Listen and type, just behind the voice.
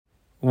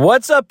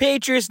What's up,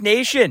 Patriots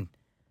Nation?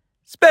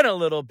 It's been a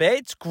little bit.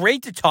 It's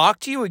great to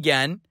talk to you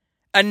again.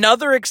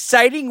 Another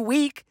exciting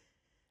week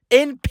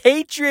in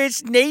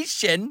Patriots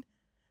Nation.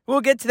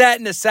 We'll get to that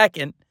in a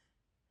second.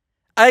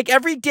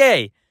 Every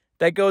day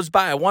that goes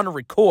by, I want to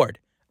record.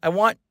 I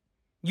want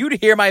you to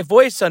hear my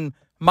voice on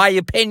my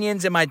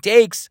opinions and my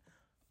takes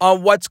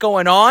on what's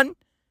going on.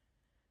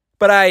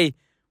 But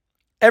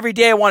every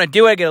day I want to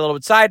do it. I get a little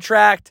bit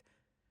sidetracked.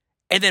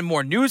 And then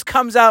more news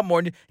comes out.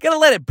 You got to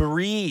let it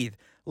breathe.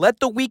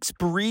 Let the weeks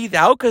breathe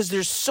out because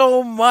there's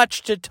so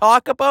much to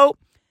talk about.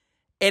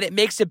 And it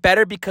makes it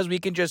better because we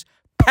can just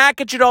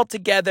package it all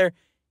together.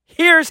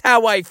 Here's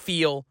how I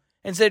feel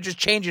instead of just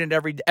changing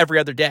it every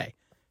other day.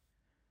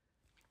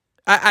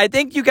 I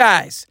think you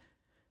guys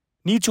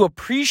need to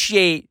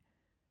appreciate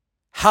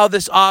how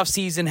this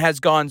offseason has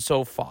gone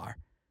so far.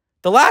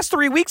 The last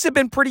 3 weeks have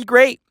been pretty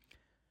great.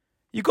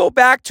 You go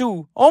back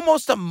to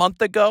almost a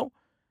month ago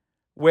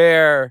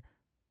where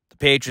the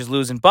Patriots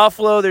lose in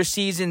Buffalo, their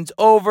season's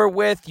over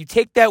with. You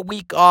take that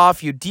week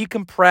off, you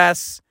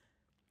decompress,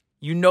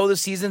 you know the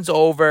season's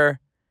over.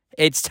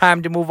 It's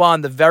time to move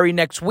on. The very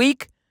next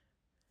week,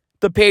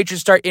 the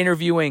Patriots start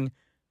interviewing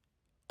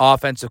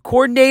offensive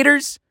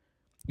coordinators.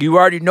 You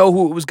already know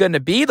who it was going to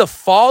be. The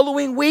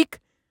following week,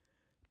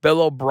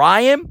 Bill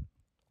O'Brien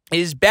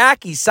is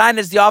back. He signed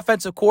as the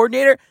offensive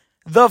coordinator.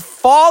 The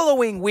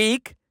following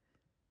week,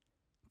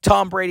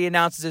 Tom Brady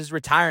announces his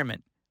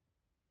retirement.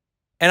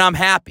 And I'm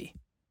happy.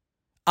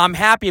 I'm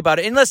happy about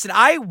it. And listen,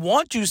 I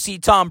want to see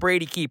Tom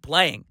Brady keep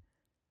playing.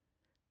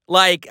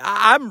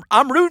 I'm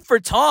rooting for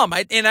Tom.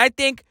 I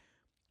think,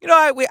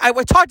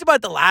 I talked about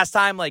it the last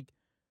time.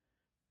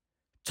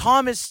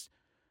 Tom is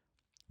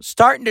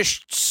starting to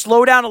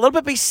slow down a little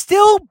bit, but he's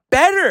still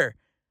better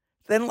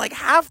than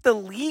half the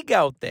league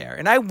out there.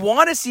 And I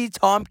want to see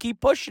Tom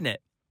keep pushing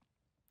it.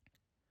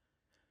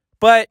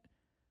 But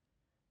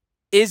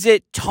is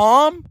it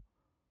Tom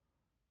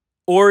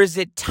or is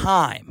it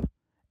time?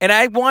 And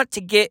I want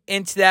to get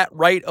into that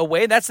right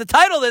away. That's the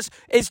title of this,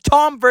 is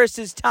Tom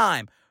versus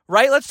time,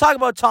 right? Let's talk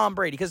about Tom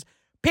Brady because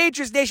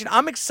Patriots Nation,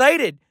 I'm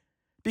excited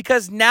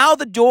because now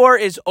the door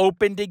is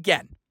opened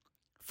again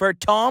for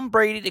Tom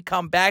Brady to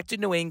come back to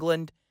New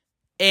England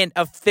and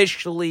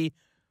officially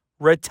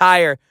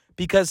retire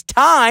because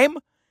time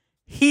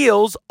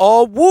heals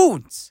all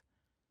wounds.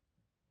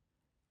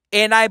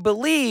 And I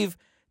believe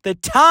the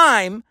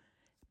time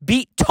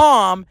beat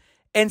Tom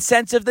in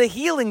sense of the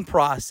healing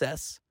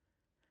process.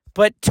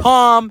 But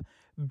Tom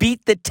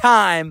beat the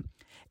time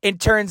in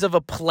terms of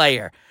a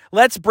player.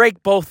 Let's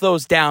break both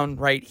those down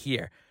right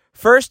here.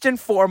 First and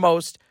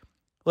foremost,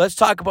 let's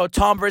talk about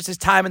Tom versus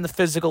time in the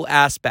physical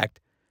aspect.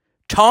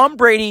 Tom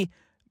Brady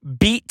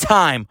beat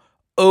time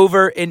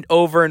over and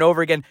over and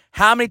over again.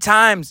 How many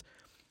times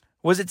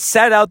was it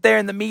said out there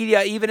in the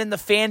media, even in the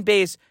fan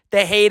base,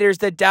 the haters,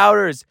 the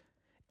doubters,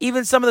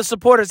 even some of the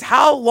supporters,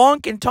 how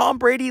long can Tom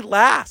Brady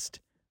last?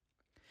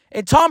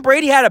 And Tom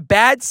Brady had a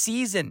bad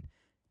season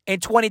in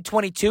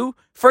 2022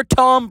 for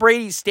Tom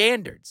Brady's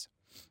standards.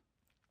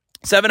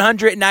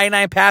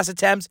 799 pass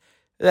attempts,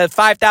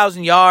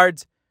 5,000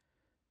 yards.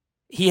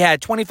 He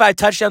had 25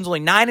 touchdowns, only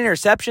 9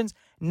 interceptions.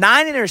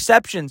 9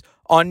 interceptions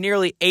on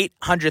nearly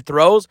 800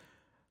 throws.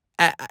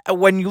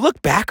 When you look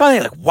back on it,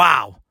 you're like,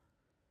 wow.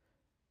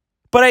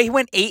 But he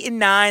went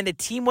 8-9. The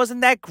team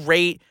wasn't that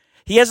great.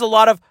 He has a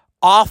lot of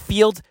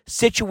off-field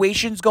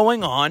situations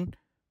going on.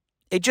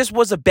 It just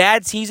was a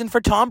bad season for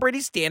Tom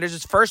Brady's standards.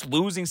 His first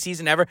losing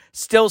season ever.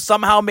 Still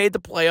somehow made the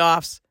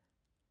playoffs.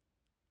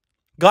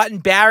 Got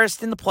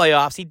embarrassed in the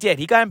playoffs. He did.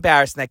 He got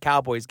embarrassed in that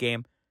Cowboys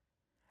game.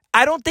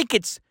 I don't think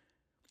it's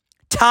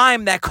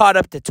time that caught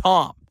up to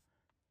Tom.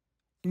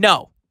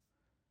 No.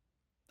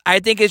 I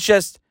think it's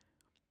just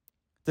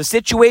the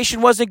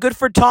situation wasn't good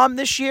for Tom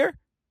this year.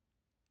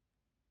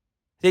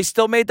 They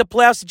still made the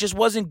playoffs. It just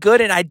wasn't good.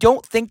 And I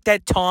don't think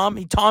that Tom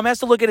has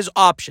to look at his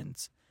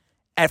options.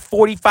 At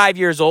 45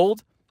 years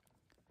old,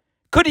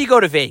 could he go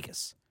to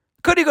Vegas?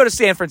 Could he go to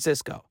San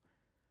Francisco?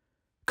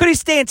 Could he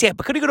stay in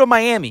Tampa? Could he go to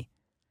Miami?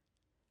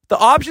 The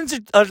options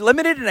are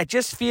limited, and I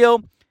just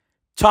feel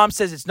Tom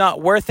says it's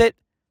not worth it.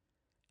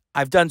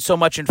 I've done so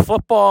much in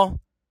football.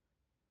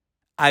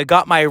 I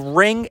got my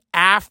ring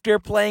after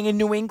playing in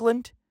New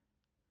England.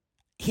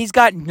 He's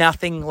got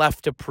nothing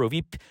left to prove.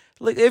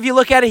 If you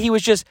look at it, he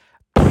was just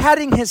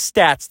padding his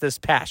stats this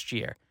past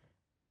year.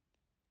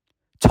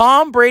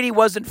 Tom Brady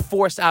wasn't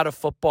forced out of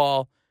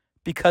football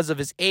because of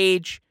his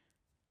age.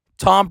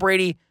 Tom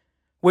Brady,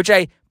 which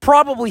he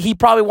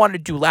probably wanted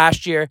to do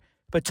last year,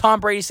 but Tom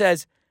Brady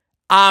says,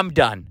 I'm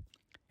done.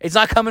 It's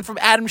not coming from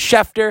Adam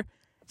Schefter.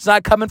 It's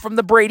not coming from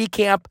the Brady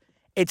camp.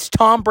 It's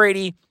Tom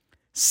Brady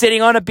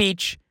sitting on a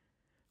beach,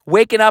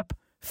 waking up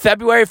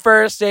February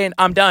 1st saying,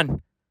 I'm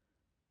done.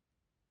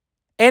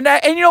 And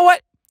you know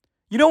what?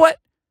 You know what?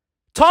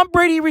 Tom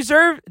Brady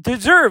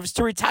deserves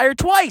to retire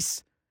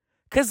twice.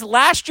 Because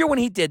last year when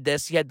he did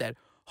this, he had that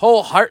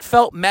whole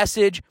heartfelt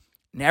message,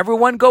 and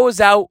everyone goes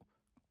out,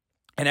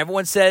 and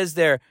everyone says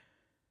they're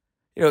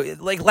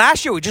like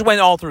last year, we just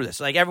went all through this.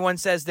 Like everyone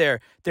says their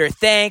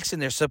thanks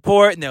and their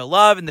support and their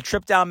love and the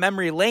trip down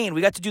memory lane.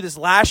 We got to do this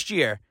last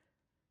year.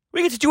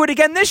 We get to do it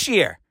again this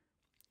year.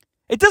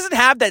 It doesn't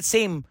have that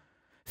same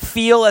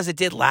feel as it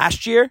did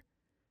last year,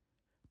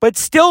 but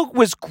still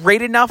was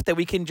great enough that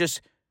we can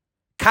just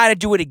kind of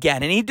do it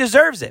again. And he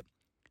deserves it.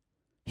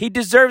 He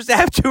deserves to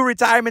have 2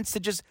 retirements to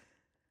just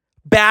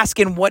bask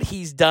in what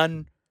he's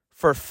done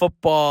for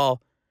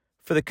football,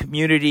 for the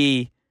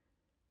community,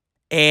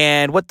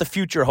 and what the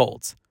future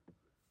holds.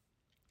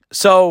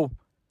 So,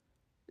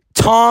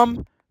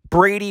 Tom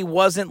Brady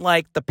wasn't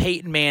like the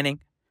Peyton Manning,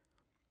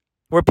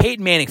 where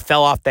Peyton Manning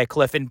fell off that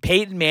cliff, and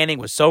Peyton Manning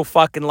was so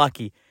fucking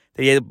lucky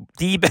that he had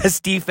the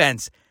best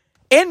defense.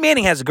 And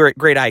Manning has a great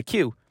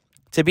IQ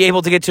to be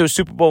able to get to a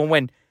Super Bowl and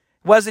win.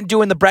 Wasn't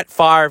doing the Brett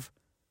Favre,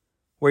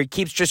 where he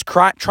keeps just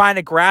trying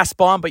to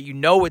grasp on, but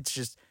it's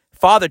just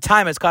Father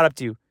Time has caught up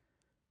to you.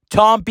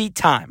 Tom beat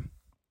time.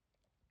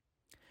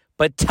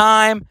 But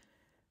time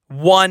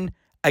won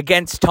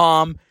against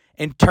Tom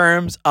in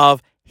terms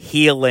of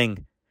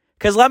healing.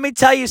 Because let me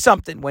tell you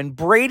something. When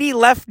Brady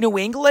left New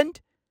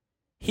England,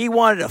 he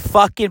wanted to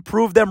fucking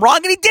prove them wrong,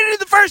 and he did it in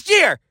the first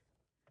year.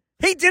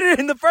 He did it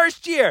in the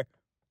first year.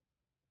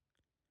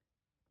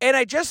 And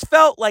I just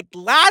felt like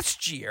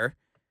last year,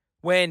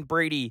 when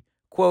Brady,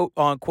 quote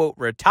unquote,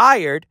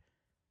 retired,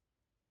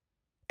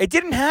 it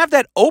didn't have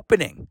that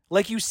opening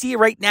like you see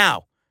right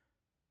now.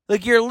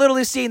 Like you're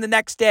literally seeing the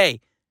next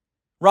day,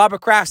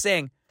 Robert Kraft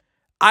saying,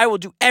 I will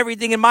do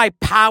everything in my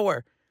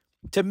power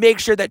to make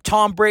sure that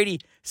Tom Brady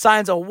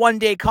signs a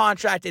one-day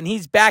contract and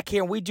he's back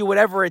here and we do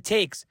whatever it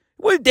takes.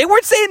 They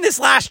weren't saying this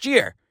last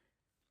year.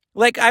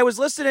 Like I was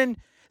listening.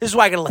 This is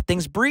why I got to let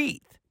things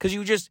breathe.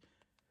 Because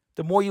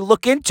the more you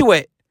look into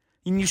it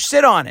and you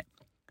sit on it.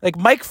 Like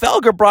Mike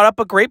Felger brought up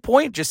a great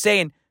point, just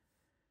saying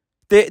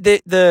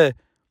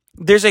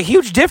there's a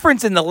huge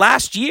difference in the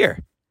last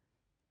year.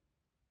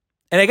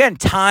 And again,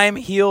 time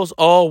heals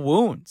all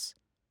wounds.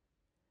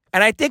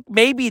 And I think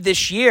maybe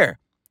this year,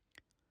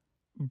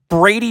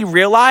 Brady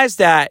realized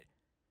that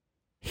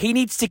he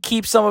needs to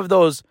keep some of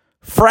those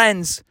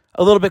friends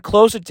a little bit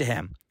closer to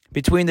him.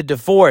 Between the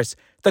divorce,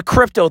 the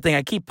crypto thing,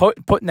 I keep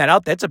putting that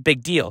out. That's a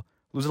big deal.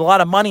 Losing a lot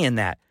of money in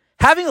that.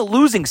 Having a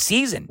losing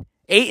season,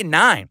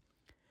 8-9.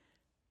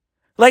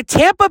 Like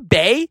Tampa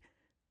Bay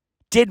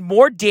did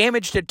more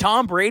damage to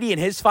Tom Brady in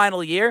his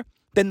final year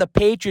than the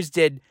Patriots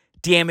did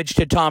damage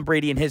to Tom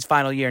Brady in his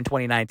final year in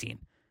 2019.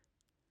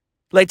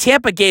 Like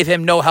Tampa gave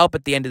him no help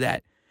at the end of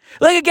that.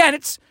 Like again,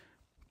 it's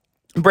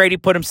Brady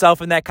put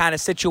himself in that kind of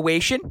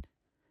situation.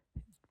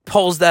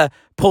 Pulls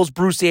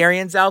Bruce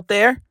Arians out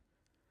there.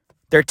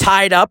 They're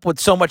tied up with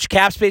so much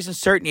cap space in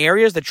certain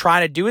areas. They're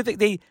trying to do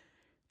it.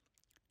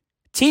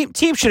 Team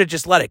should have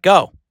just let it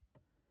go.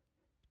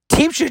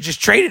 Team should have just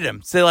traded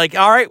him. So they're like,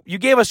 all right, you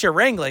gave us your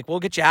ring. Like, we'll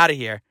get you out of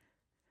here.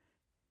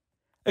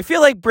 I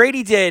feel like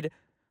Brady did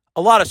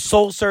a lot of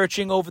soul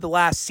searching over the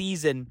last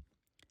season.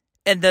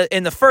 And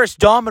the first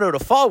domino to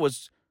fall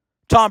was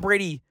Tom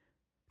Brady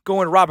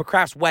going to Robert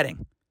Kraft's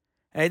wedding.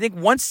 And I think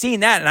once seeing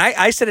that, and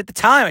I said at the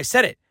time, this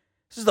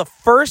is the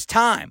first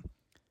time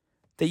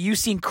that you've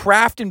seen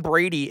Kraft and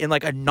Brady in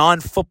like a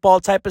non-football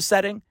type of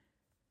setting.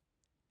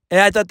 And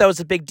I thought that was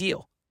a big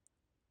deal.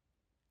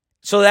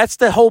 So that's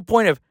the whole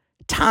point of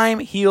time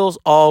heals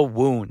all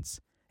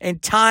wounds.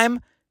 And time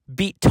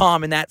beat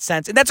Tom in that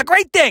sense. And that's a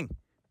great thing.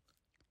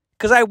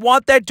 Because I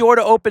want that door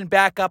to open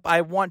back up.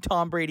 I want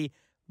Tom Brady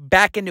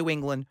back in New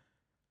England.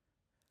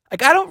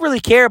 Like, I don't really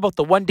care about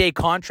the one-day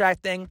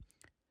contract thing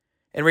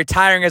and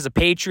retiring as a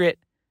Patriot.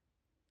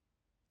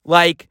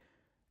 Like,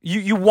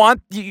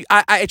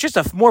 it's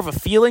just more of a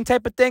feeling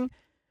type of thing.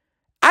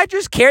 I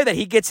just care that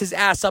he gets his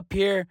ass up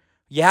here.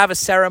 You have a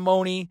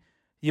ceremony.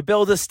 You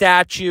build a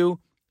statue.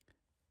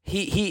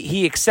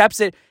 He accepts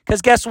it.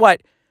 Because guess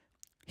what?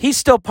 He's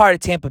still part of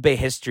Tampa Bay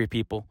history,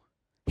 people.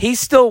 He's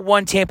still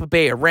won Tampa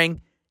Bay a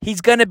ring. He's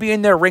going to be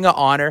in their Ring of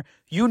Honor.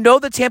 You know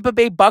the Tampa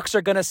Bay Bucks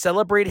are going to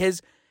celebrate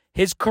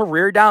his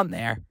career down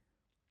there.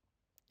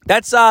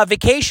 That's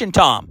Vacation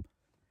Tom.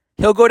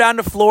 He'll go down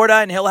to Florida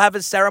and he'll have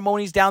his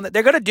ceremonies down there.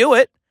 They're going to do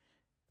it.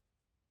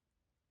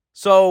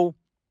 So,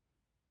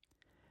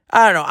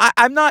 I don't know.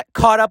 I'm not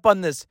caught up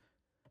on this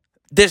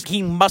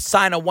he must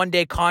sign a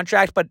one-day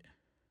contract, but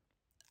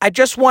I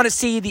just want to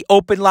see the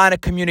open line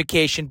of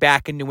communication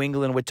back in New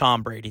England with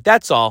Tom Brady.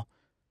 That's all.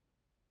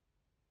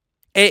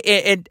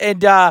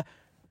 I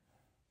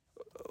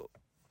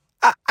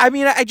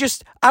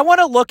want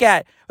to look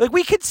at, like,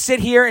 we could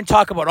sit here and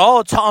talk about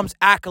all Tom's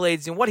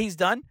accolades and what he's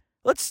done.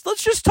 Let's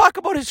just talk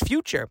about his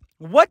future.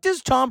 What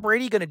does Tom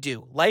Brady going to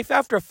do? Life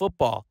after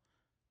football.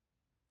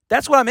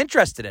 That's what I'm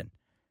interested in.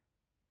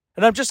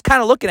 And I'm just kind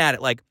of looking at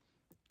it like,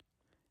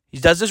 he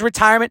does his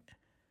retirement.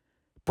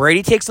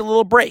 Brady takes a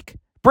little break.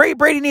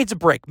 Brady needs a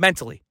break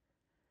mentally.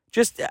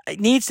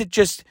 Needs to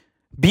just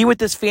be with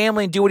his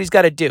family and do what he's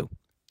got to do.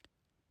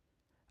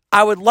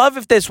 I would love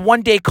if this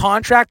one-day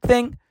contract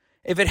thing,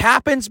 if it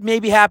happens,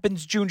 maybe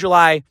happens June,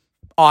 July,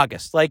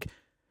 August. Like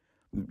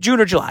June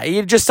or July.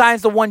 He just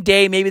signs the one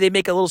day. Maybe they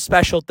make a little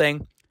special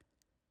thing.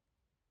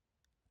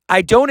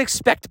 I don't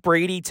expect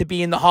Brady to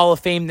be in the Hall of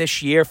Fame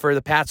this year for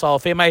the Pats Hall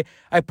of Fame. I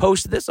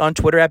posted this on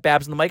Twitter at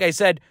Babs and the Mike. I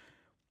said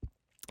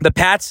the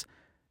Pats,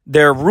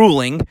 their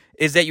ruling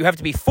is that you have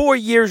to be 4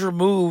 years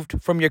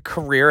removed from your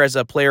career as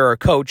a player or a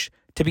coach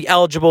to be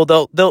eligible.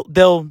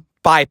 They'll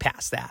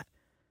bypass that.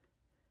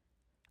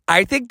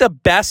 I think the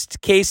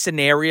best case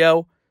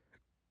scenario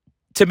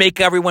to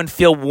make everyone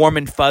feel warm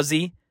and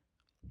fuzzy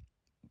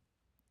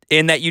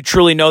in that you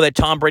truly know that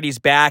Tom Brady's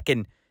back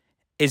and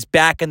is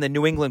back in the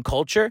New England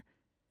culture,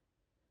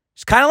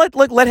 just kind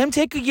of let him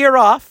take a year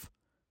off.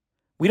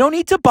 We don't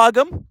need to bug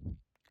him.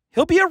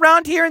 He'll be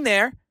around here and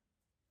there.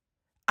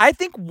 I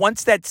think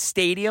once that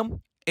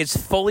stadium is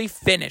fully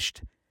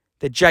finished,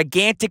 the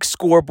gigantic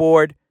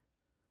scoreboard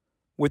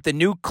with the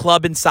new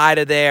club inside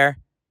of there,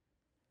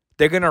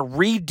 they're going to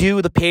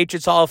redo the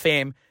Patriots Hall of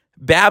Fame.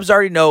 Babs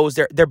already knows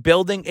they're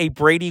building a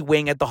Brady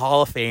wing at the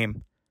Hall of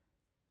Fame.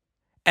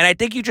 And I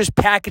think you just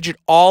package it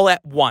all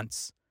at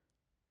once.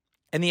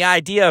 And the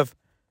idea of,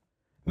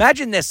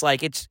 imagine this,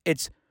 like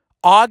it's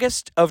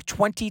August of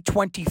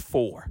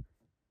 2024.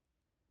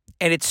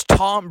 And it's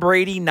Tom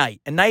Brady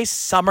night, a nice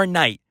summer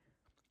night.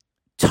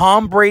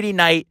 Tom Brady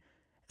night,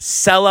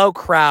 sellout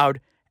crowd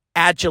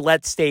at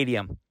Gillette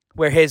Stadium,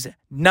 where his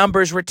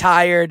number's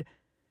retired.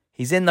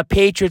 He's in the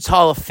Patriots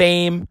Hall of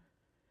Fame.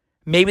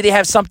 Maybe they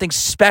have something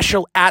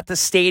special at the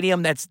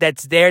stadium that's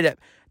there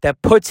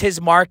that puts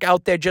his mark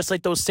out there, just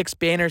like those 6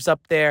 banners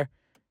up there.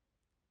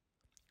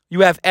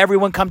 You have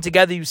everyone come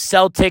together. You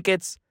sell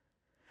tickets.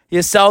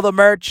 You sell the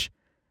merch.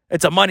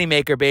 It's a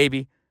moneymaker,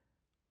 baby.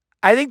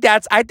 I think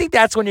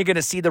that's when you're going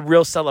to see the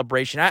real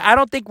celebration. I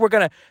don't think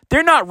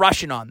they're not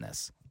rushing on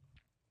this.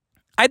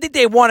 I think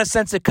they want a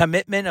sense of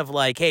commitment of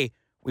like, hey,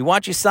 we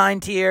want you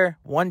signed here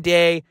one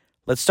day.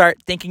 Let's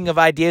start thinking of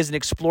ideas and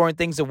exploring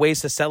things and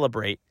ways to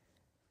celebrate.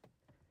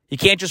 You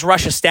can't just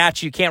rush a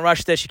statue. You can't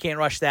rush this. You can't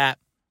rush that.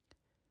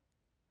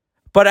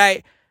 But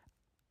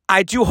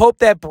I do hope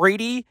that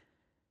Brady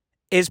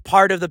is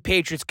part of the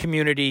Patriots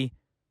community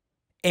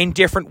in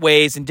different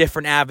ways, in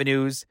different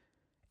avenues.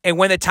 And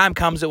when the time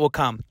comes, it will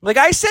come. Like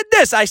I said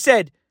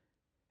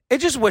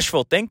it's just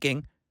wishful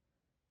thinking.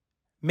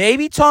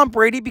 Maybe Tom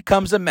Brady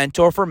becomes a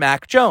mentor for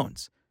Mac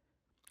Jones.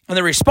 And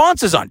the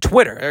responses on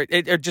Twitter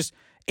are just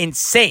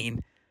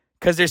insane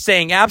because they're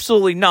saying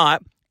absolutely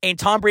not. And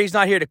Tom Brady's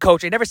not here to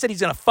coach. I never said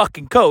he's going to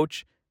fucking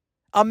coach.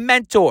 A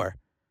mentor.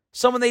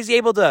 Someone that he's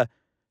able to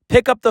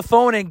pick up the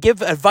phone and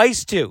give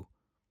advice to.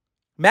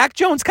 Mac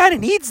Jones kind of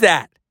needs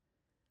that.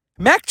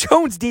 Mac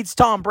Jones needs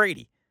Tom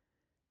Brady.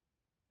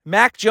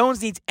 Mac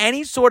Jones needs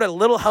any sort of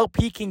little help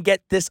he can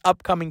get this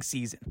upcoming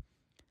season.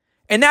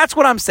 And that's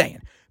what I'm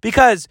saying.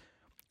 Because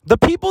the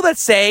people that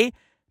say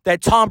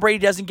that Tom Brady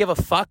doesn't give a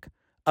fuck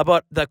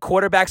about the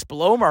quarterbacks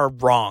below him are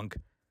wrong.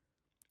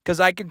 Because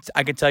I can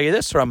tell you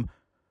this from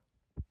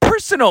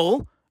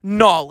personal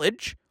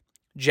knowledge.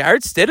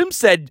 Jared Stidham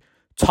said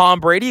Tom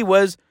Brady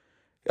was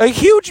a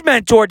huge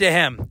mentor to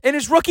him in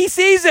his rookie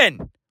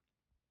season.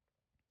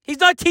 He's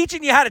not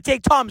teaching you how to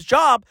take Tom's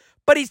job,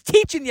 but he's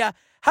teaching you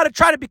how to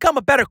try to become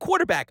a better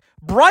quarterback.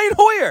 Brian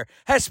Hoyer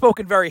has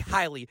spoken very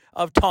highly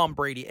of Tom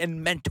Brady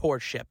and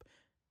mentorship.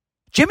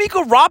 Jimmy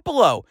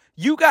Garoppolo,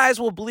 you guys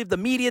will believe the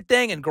media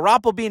thing and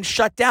Garoppolo being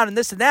shut down and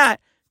this and that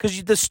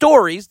because the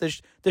stories,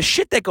 the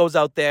shit that goes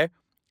out there.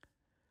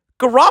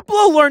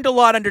 Garoppolo learned a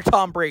lot under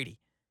Tom Brady.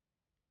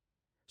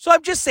 So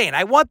I'm just saying,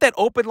 I want that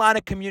open line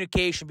of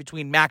communication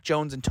between Mac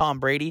Jones and Tom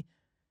Brady.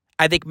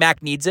 I think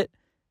Mac needs it.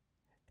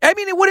 I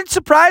mean, it wouldn't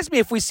surprise me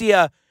if we see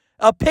a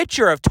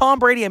picture of Tom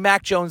Brady and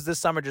Mac Jones this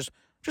summer just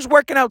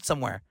working out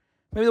somewhere.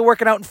 Maybe they're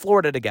working out in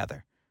Florida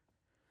together.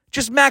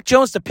 Just Mac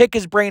Jones to pick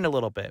his brain a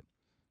little bit.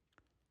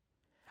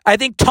 I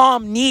think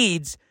Tom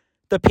needs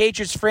the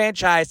Patriots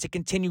franchise to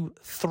continue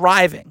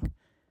thriving.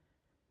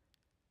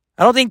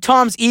 I don't think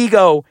Tom's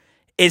ego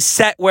is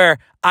set where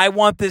I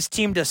want this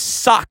team to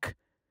suck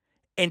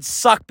and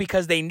suck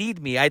because they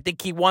need me. I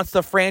think he wants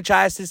the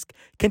franchise to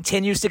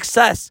continue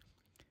success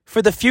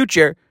for the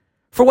future,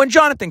 for when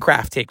Jonathan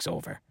Kraft takes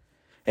over,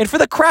 and for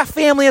the Kraft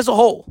family as a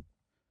whole.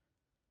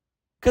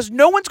 Because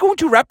no one's going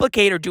to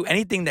replicate or do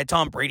anything that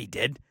Tom Brady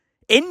did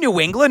in New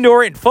England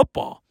or in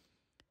football.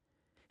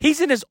 He's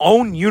in his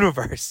own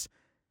universe.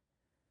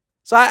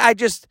 So I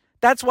just,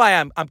 that's why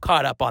I'm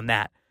caught up on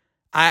that.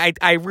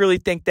 I really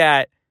think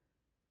that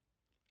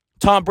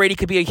Tom Brady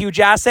could be a huge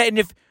asset. And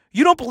if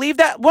you don't believe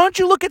that, why don't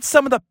you look at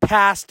some of the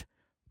past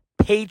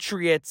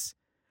Patriots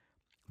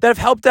that have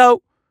helped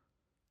out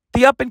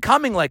the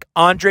up-and-coming, like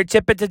Andre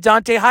Tippett to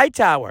Dante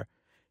Hightower.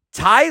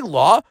 Ty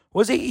Law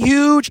was a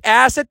huge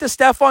asset to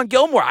Stephon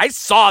Gilmore. I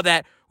saw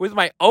that with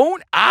my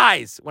own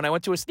eyes when I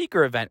went to a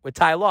sneaker event with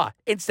Ty Law,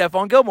 and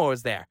Stephon Gilmore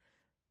was there.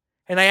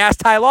 And I asked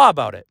Ty Law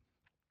about it.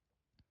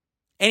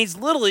 And he's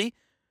literally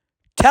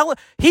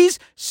he's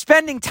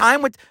spending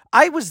time with,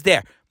 I was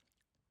there.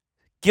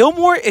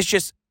 Gilmore is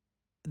just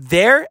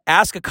there,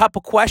 ask a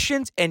couple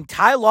questions, and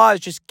Ty Law is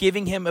just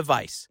giving him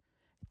advice.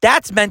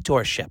 That's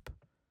mentorship.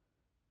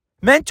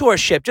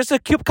 Mentorship, just a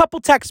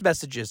couple text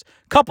messages,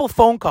 couple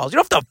phone calls. You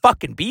don't have to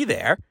fucking be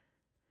there.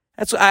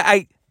 That's what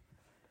I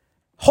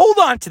hold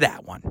on to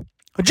that one.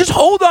 Just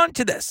hold on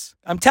to this.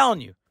 I'm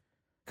telling you.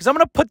 Because I'm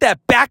going to put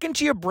that back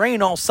into your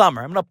brain all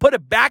summer. I'm going to put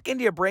it back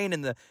into your brain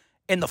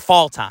in the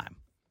fall time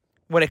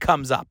when it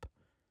comes up.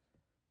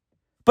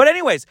 But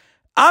anyways,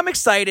 I'm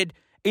excited.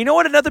 You know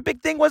what another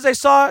big thing was I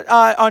saw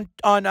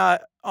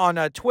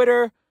on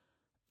Twitter?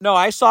 No,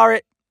 I saw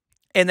it,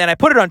 and then I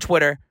put it on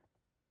Twitter.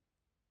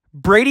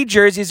 Brady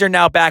jerseys are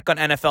now back on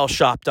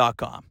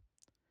NFLshop.com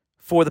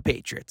for the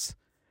Patriots.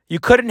 You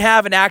couldn't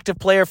have an active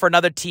player for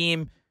another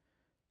team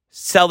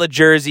sell a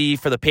jersey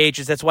for the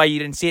Patriots. That's why you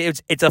didn't see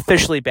it. It's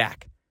officially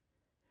back.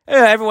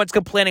 Everyone's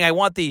complaining. I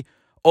want the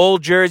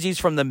old jerseys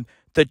from the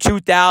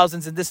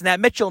 2000s and this and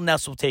that. Mitchell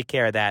Ness will take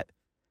care of that.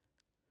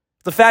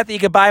 The fact that you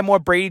can buy more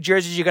Brady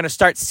jerseys, you're going to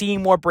start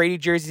seeing more Brady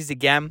jerseys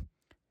again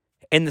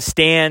in the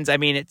stands. I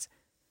mean,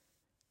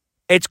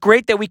 it's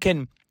great that we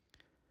can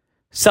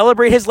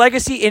celebrate his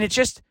legacy, and it's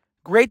just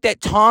great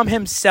that Tom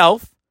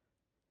himself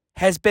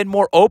has been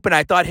more open.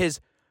 I thought his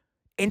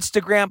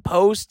Instagram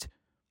post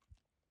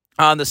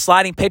on the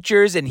sliding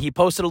pictures, and he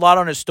posted a lot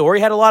on his story,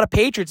 had a lot of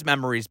Patriots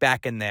memories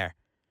back in there.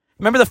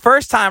 Remember the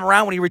first time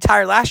around when he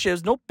retired last year, there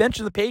was no bench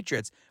of the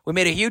Patriots. We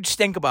made a huge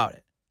stink about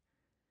it.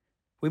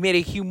 We made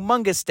a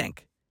humongous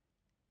stink.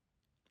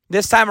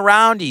 This time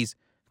around, he's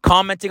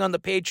commenting on the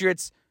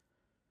Patriots,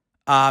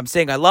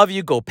 saying, I love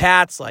you, go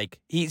Pats. Like,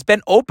 he's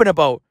been open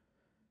about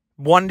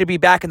wanting to be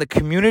back in the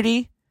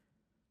community.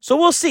 So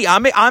we'll see.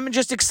 I'm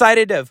just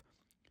excited of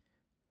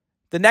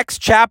the next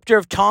chapter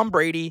of Tom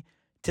Brady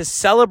to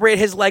celebrate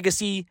his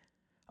legacy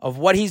of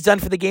what he's done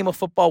for the game of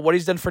football, what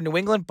he's done for New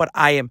England. But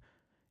I am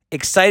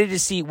excited to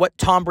see what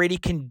Tom Brady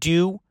can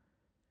do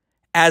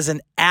as an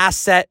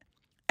asset,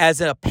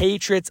 as a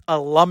Patriots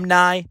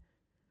alumni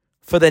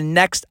for the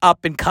next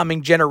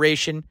up-and-coming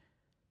generation.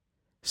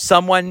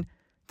 Someone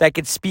that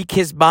can speak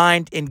his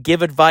mind and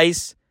give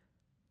advice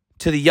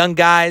to the young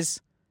guys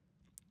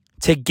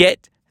to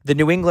get the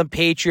New England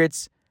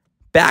Patriots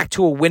back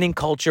to a winning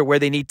culture where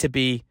they need to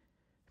be,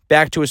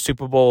 back to a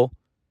Super Bowl,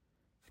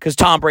 because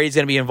Tom Brady's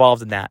going to be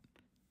involved in that.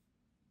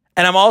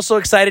 And I'm also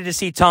excited to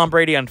see Tom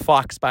Brady on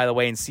Fox, by the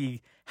way, and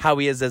see how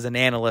he is as an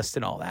analyst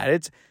and all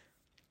that.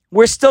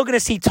 We're still going to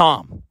see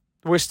Tom.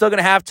 We're still going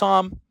to have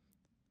Tom,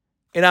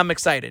 and I'm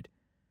excited.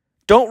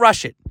 Don't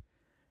rush it.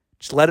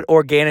 Just let it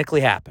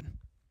organically happen.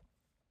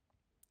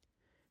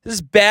 This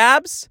is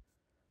Babs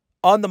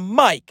on the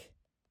mic.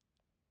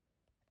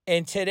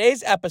 In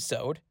today's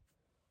episode,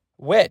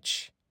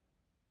 which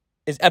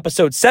is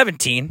episode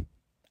 17,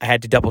 I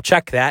had to double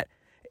check that.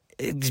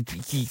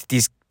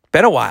 It's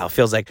been a while,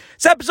 feels like.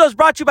 This episode is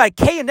brought to you by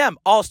K&M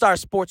All-Star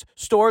Sports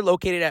Store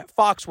located at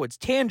Foxwoods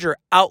Tanger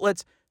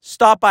Outlets.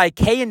 Stop by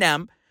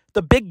K&M.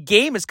 The big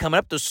game is coming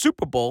up, the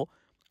Super Bowl.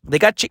 They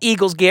got your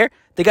Eagles gear.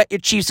 They got your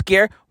Chiefs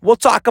gear. We'll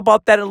talk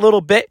about that in a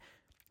little bit.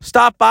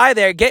 Stop by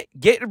there. Get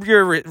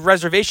your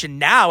reservation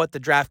now at the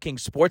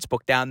DraftKings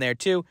Sportsbook down there,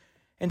 too.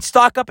 And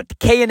stock up at the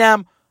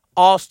K&M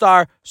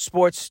All-Star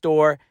Sports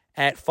Store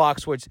at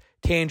Foxwoods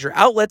Tanger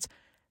Outlets.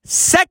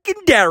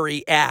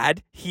 Secondary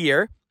ad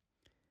here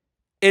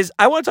is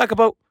I want to talk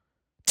about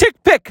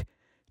TickPick.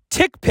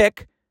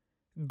 TickPick,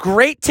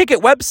 great ticket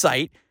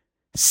website,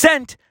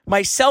 sent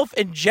myself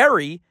and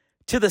Jerry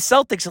to the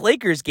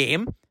Celtics-Lakers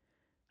game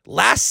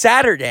last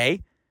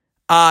Saturday.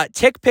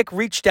 TickPick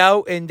reached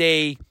out, and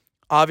they,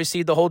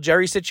 obviously the whole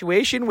Jerry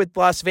situation with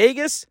Las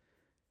Vegas,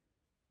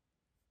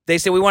 they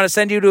said, we want to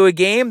send you to a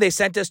game. They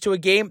sent us to a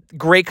game.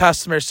 Great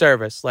customer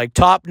service, like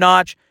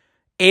top-notch,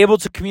 able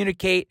to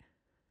communicate.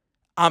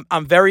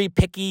 I'm very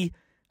picky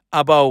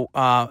about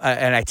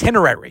an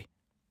itinerary.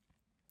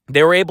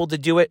 They were able to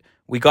do it.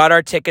 We got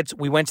our tickets.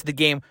 We went to the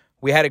game.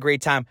 We had a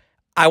great time.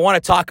 I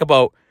want to talk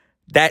about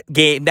that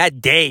game, that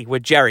day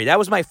with Jerry. That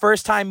was my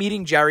first time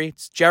meeting Jerry.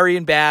 It's Jerry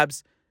and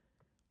Babs.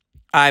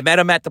 I met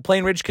him at the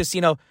Plain Ridge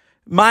Casino.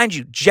 Mind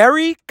you,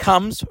 Jerry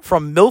comes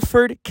from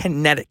Milford,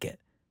 Connecticut.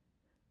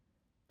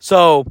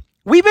 So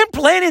we've been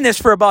planning this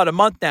for about a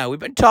month now. We've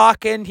been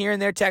talking here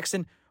and there,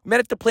 texting. We met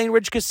at the Plain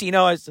Ridge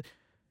Casino. It's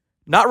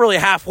not really a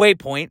halfway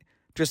point.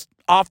 Just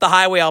off the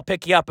highway, I'll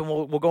pick you up, and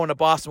we'll go into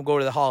Boston. We'll go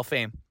to the Hall of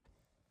Fame.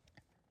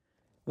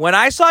 When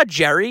I saw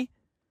Jerry,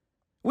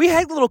 we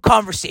had little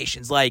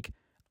conversations. Like,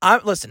 I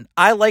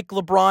like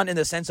LeBron in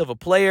the sense of a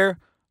player,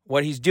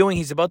 what he's doing.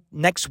 He's about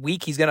next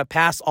week, he's going to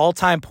pass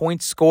all-time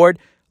points scored.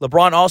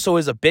 LeBron also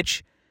is a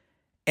bitch,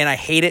 and I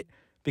hate it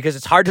because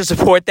it's hard to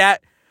support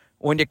that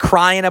when you're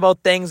crying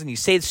about things and you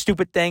say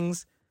stupid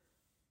things.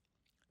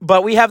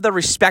 But we have the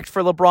respect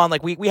for LeBron.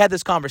 Like, we had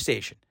this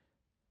conversation.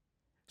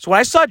 So when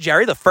I saw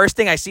Jerry, the first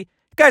thing I see,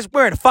 the guy's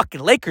wearing a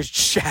fucking Lakers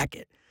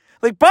jacket.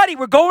 Like, buddy,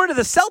 we're going to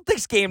the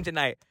Celtics game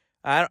tonight.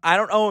 I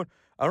don't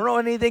know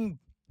anything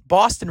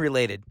Boston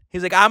related.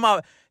 He's like, I'm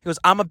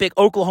a big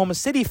Oklahoma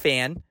City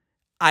fan.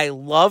 I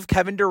love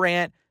Kevin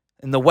Durant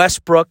and the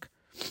Westbrook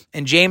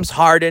and James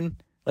Harden.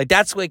 Like,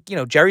 that's like,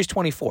 Jerry's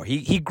 24.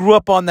 He grew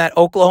up on that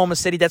Oklahoma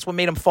City. That's what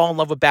made him fall in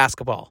love with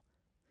basketball.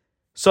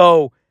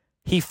 So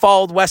he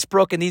followed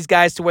Westbrook and these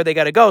guys to where they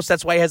got to go. So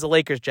that's why he has a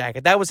Lakers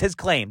jacket. That was his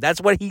claim. That's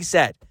what he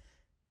said.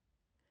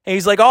 And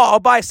he's like, oh, I'll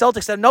buy Celtics.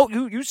 I said, no,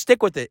 you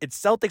stick with it. It's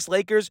Celtics,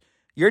 Lakers.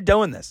 You're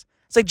doing this.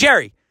 It's like,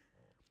 Jerry,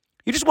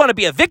 you just want to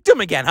be a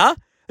victim again, huh?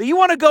 You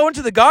want to go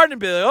into the Garden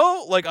and be like,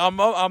 oh, like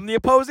I'm the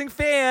opposing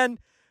fan.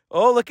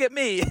 Oh, look at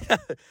me.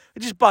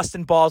 Just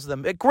busting balls with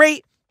him.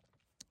 Great.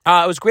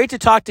 It was great to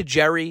talk to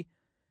Jerry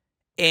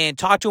and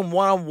talk to him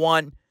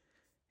one-on-one.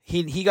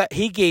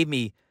 He gave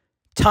me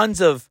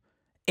tons of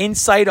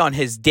insight on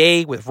his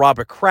day with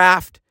Robert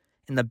Kraft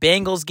in the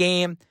Bengals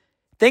game.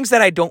 Things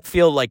that I don't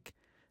feel like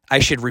I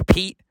should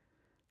repeat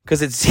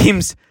because it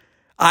seems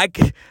I'll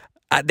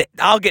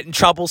get in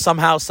trouble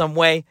somehow, some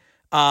way.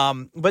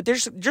 But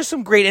there's just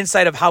some great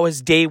insight of how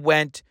his day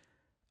went.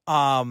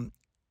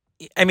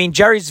 I mean,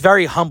 Jerry's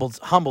very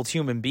humbled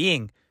human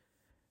being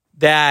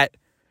that,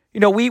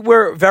 we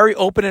were very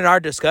open in our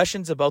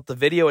discussions about the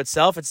video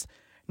itself. It's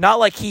not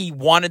like he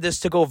wanted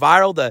this to go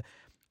viral. The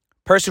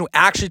person who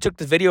actually took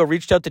the video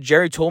reached out to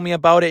Jerry, told me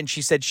about it, and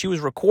she said she was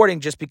recording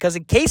just because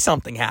in case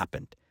something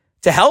happened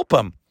to help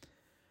him.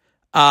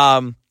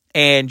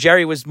 And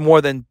Jerry was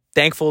more than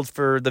thankful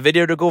for the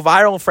video to go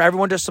viral and for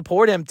everyone to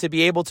support him to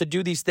be able to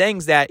do these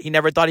things that he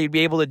never thought he'd be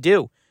able to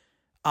do.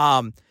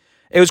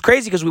 It was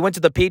crazy because we went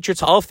to the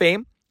Patriots Hall of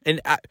Fame, and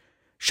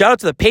shout out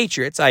to the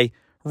Patriots. I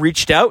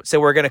reached out, said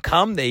we're going to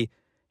come. They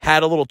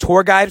had a little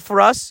tour guide for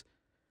us.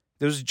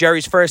 This was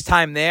Jerry's first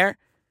time there.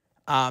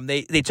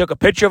 They took a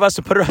picture of us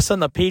and put us on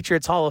the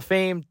Patriots Hall of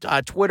Fame,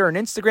 Twitter and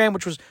Instagram,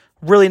 which was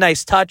a really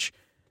nice touch.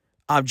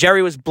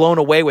 Jerry was blown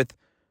away with,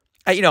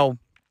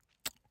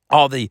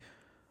 all the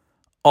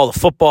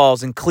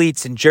footballs and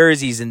cleats and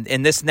jerseys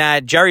and this and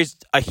that. Jerry's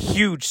a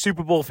huge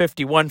Super Bowl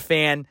 51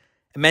 fan.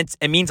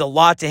 It means a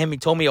lot to him. He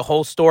told me a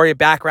whole story, a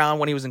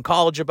background when he was in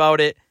college about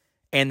it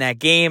and that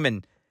game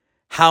and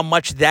how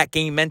much that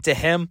game meant to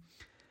him.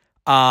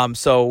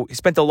 So he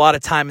spent a lot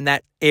of time in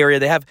that area.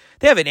 They have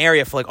an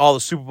area for like all the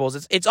Super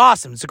Bowls. It's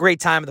awesome. It's a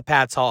great time at the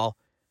Pats Hall.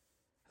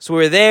 So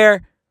we were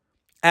there.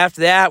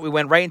 After that, we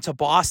went right into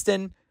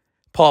Boston.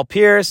 Paul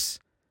Pierce,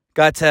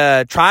 got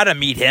to try to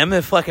meet him.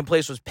 The fucking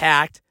place was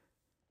packed.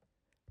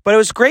 But it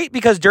was great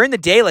because during the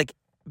day, like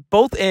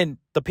both in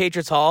the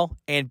Patriots Hall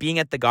and being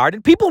at the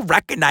Garden, people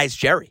recognized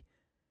Jerry.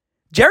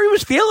 Jerry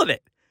was feeling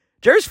it.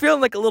 Jerry's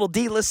feeling like a little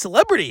D-list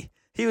celebrity.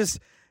 He was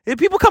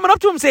people coming up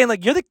to him saying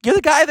like, "You're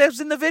the guy that was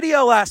in the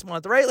video last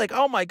month, right?" Like,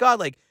 oh my god,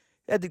 like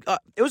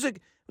it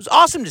was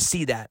awesome to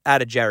see that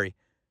out of Jerry.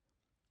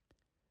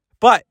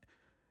 But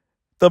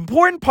the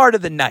important part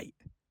of the night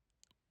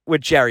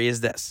with Jerry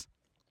is this,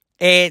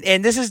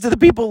 and this is to the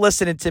people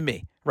listening to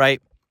me,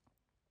 right?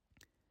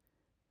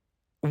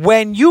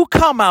 When you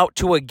come out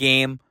to a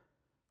game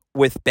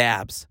with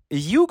Babs,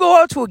 you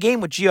go out to a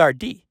game with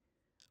GRD,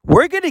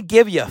 we're going to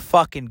give you a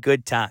fucking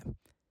good time.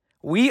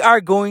 We are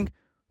going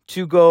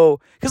to go,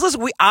 because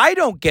listen, I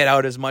don't get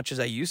out as much as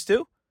I used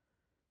to.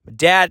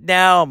 Dad,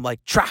 now I'm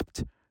like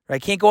trapped. I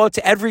can't go out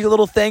to every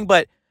little thing,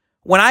 but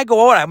when I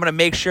go out, I'm going to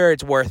make sure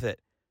it's worth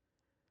it.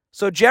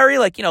 So Jerry,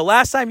 like,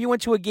 last time you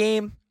went to a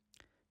game,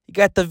 you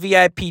got the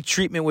VIP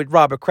treatment with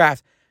Robert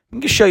Kraft. I'm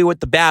going to show you what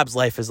the Babs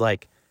life is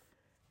like.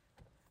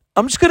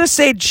 I'm just going to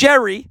say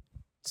Jerry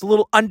is a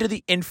little under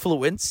the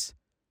influence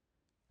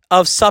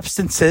of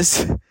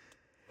substances.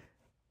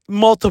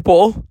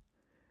 Multiple.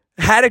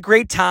 Had a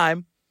great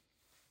time.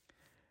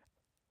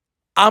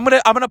 I'm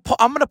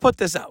gonna put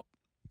this out.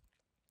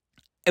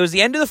 It was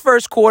the end of the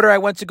first quarter. I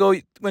went to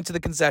the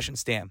concession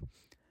stand.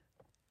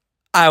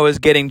 I was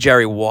getting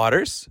Jerry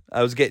waters.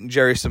 I was getting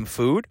Jerry some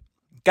food.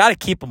 Got to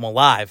keep him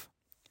alive.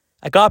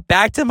 I got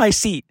back to my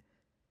seat.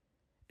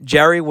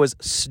 Jerry was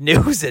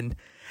snoozing.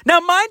 Now,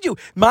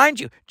 mind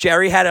you,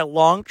 Jerry had a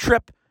long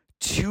trip,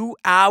 2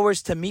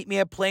 hours to meet me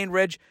at Plain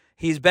Ridge.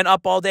 He's been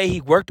up all day.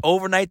 He worked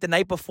overnight the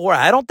night before.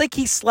 I don't think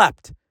he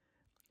slept.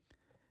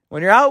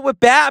 When you're out with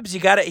Babs,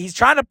 he's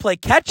trying to play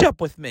catch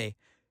up with me.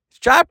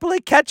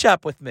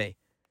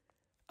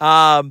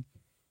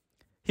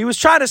 He was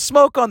trying to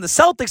smoke on the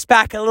Celtics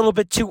back a little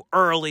bit too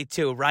early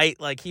too, right?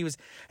 Like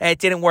it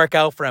didn't work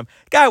out for him.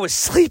 Guy was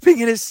sleeping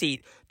in his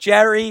seat.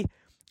 Jerry,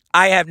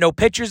 I have no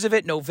pictures of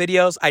it, no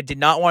videos. I did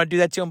not want to do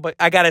that to him, but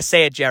I got to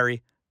say it,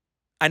 Jerry.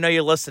 I know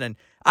you're listening.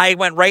 I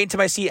went right into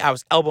my seat. I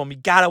was elbowing him. You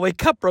got to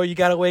wake up, bro. You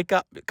got to wake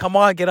up. Come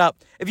on, get up.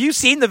 Have you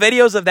seen the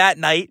videos of that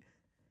night?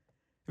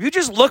 If you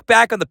just look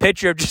back on the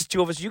picture of just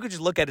two of us, you could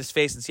just look at his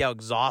face and see how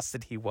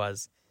exhausted he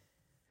was.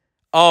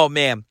 Oh,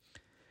 man.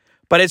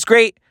 But it's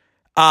great.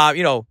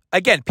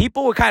 Again,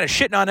 people were kind of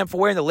shitting on him for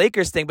wearing the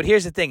Lakers thing, but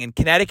here's the thing. In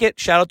Connecticut,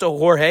 shout out to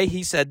Jorge,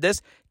 he said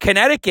this,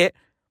 Connecticut,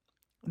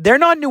 they're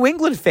not New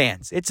England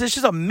fans. It's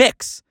just a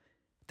mix.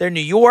 They're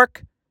New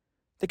York.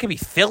 They could be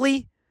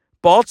Philly,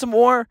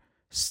 Baltimore,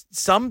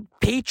 some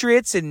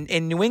Patriots in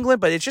New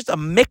England, but it's just a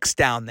mix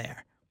down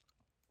there.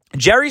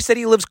 Jerry said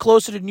he lives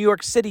closer to New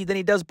York City than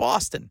he does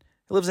Boston.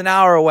 He lives an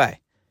hour away.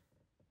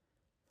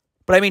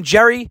 But I mean,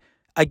 Jerry,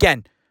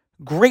 again,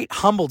 great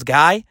humbled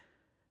guy.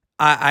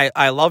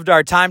 I loved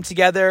our time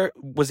together,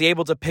 was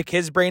able to pick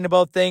his brain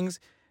about things,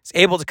 was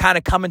able to kind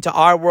of come into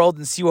our world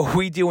and see what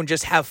we do and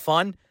just have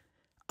fun.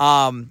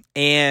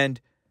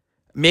 And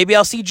maybe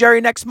I'll see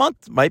Jerry next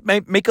month. Might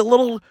make a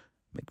little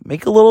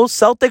Make a little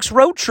Celtics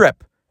road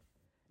trip.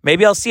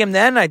 Maybe I'll see him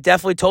then. I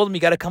definitely told him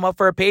you got to come up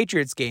for a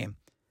Patriots game.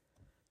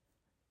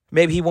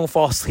 Maybe he won't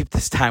fall asleep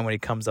this time when he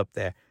comes up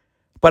there.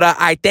 But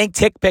I thank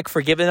TickPick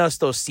for giving us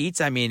those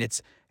seats. I mean,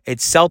 it's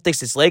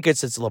Celtics, it's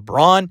Lakers, it's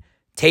LeBron,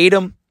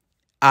 Tatum.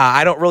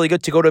 I don't really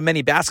get to go to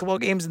many basketball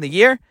games in the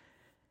year.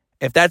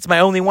 If that's my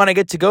only one I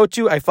get to go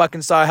to, I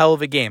fucking saw a hell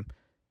of a game.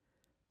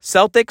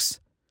 Celtics,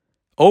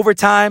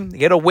 overtime, they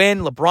get a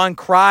win. LeBron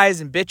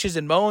cries and bitches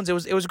and moans. It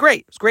was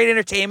great. It was great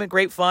entertainment,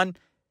 great fun.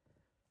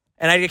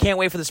 And I can't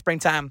wait for the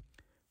springtime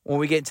when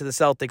we get into the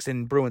Celtics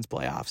and Bruins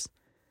playoffs.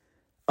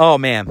 Oh,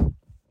 man.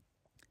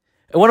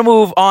 I want to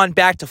move on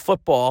back to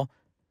football.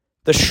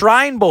 The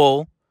Shrine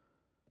Bowl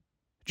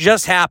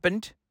just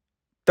happened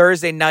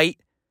Thursday night.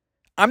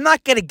 I'm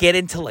not going to get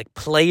into like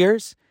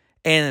players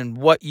and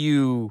what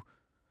you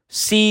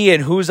see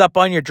and who's up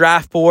on your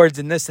draft boards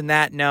and this and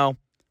that. No.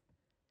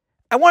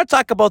 I want to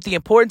talk about the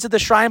importance of the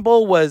Shrine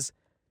Bowl was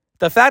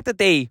the fact that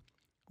they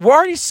were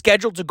already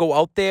scheduled to go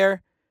out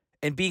there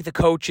and beat the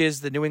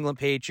coaches, the New England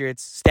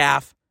Patriots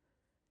staff,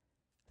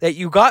 that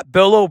you got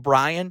Bill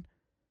O'Brien,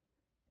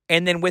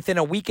 and then within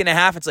a week and a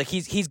half, it's like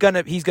he's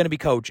gonna be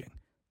coaching.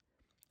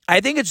 I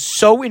think it's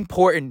so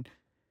important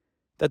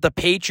that the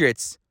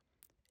Patriots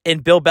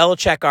and Bill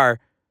Belichick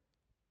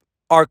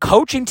are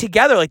coaching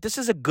together. Like, this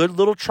is a good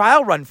little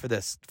trial run for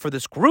this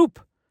group.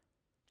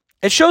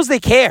 It shows they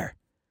care.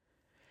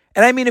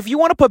 And I mean, if you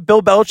want to put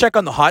Bill Belichick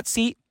on the hot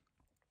seat,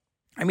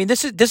 I mean,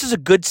 this is a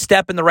good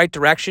step in the right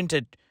direction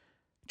to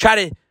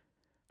try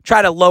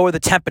to lower the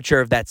temperature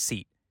of that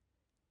seat.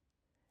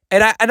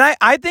 And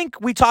I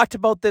think we talked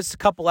about this a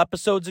couple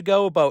episodes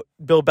ago about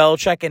Bill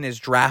Belichick and his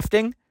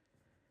drafting.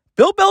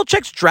 Bill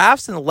Belichick's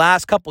drafts in the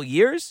last couple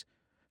years,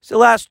 the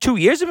last 2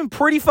 years, have been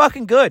pretty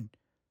fucking good.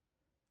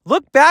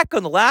 Look back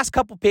on the last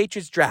couple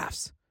Patriots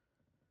drafts,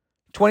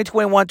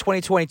 2021,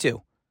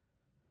 2022.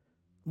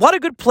 A lot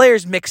of good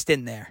players mixed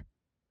in there.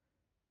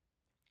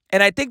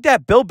 And I think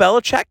that Bill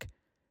Belichick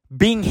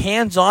being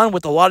hands-on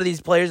with a lot of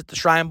these players at the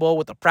Shrine Bowl,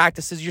 with the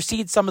practices, you're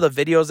seeing some of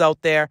the videos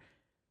out there.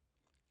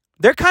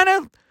 They're kind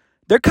of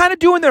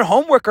doing their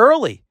homework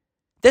early.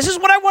 This is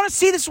what I want to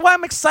see. This is why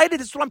I'm excited.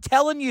 This is what I'm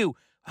telling you,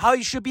 how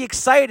you should be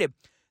excited.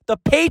 The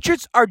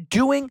Patriots are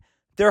doing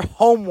their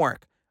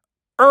homework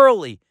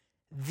early.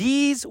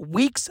 These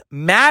weeks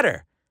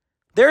matter.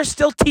 There are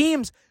still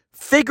teams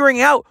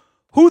figuring out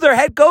who their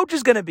head coach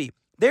is going to be.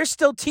 There's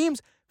still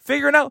teams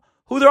figuring out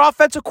who their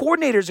offensive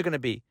coordinators are going to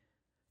be.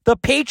 The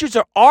Patriots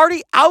are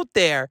already out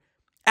there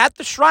at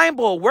the Shrine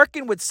Bowl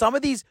working with some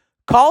of these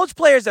college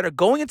players that are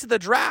going into the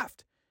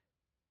draft.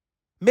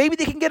 Maybe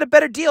they can get a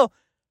better deal.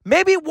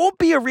 Maybe it won't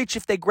be a reach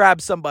if they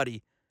grab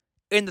somebody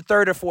in the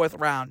third or fourth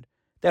round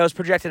that was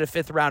projected a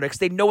fifth rounder because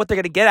they know what they're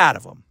going to get out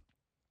of them.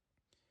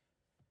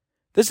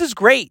 This is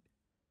great.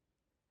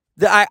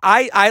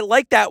 I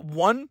like that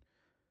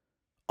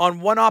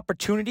one-on-one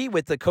opportunity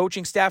with the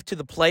coaching staff to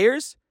the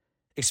players,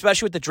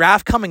 especially with the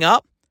draft coming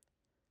up.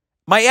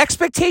 My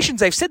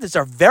expectations, I've said this,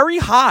 are very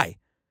high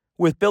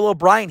with Bill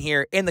O'Brien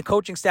here and the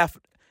coaching staff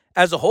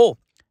as a whole.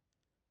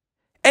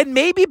 And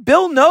maybe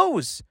Bill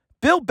knows.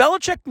 Bill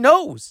Belichick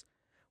knows.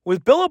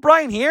 With Bill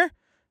O'Brien here,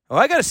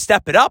 I got to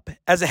step it up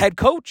as a head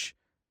coach.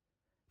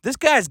 This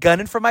guy's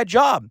gunning for my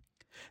job.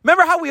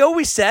 Remember how we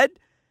always said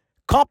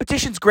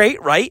competition's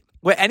great, right?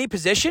 With any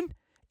position,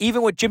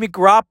 even with Jimmy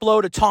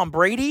Garoppolo to Tom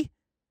Brady,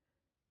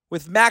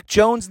 with Mac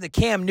Jones and the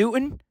Cam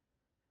Newton.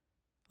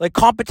 Like,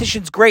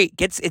 competition's great.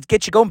 It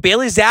gets you going.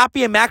 Bailey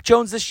Zappi and Mac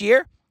Jones this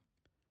year.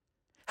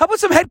 How about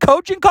some head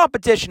coaching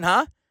competition,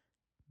 huh?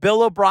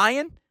 Bill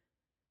O'Brien,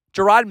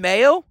 Gerard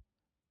Mayo,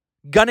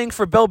 gunning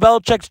for Bill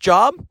Belichick's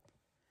job.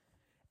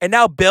 And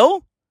now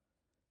Bill's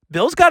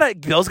got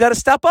to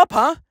step up,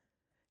 huh?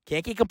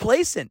 Can't get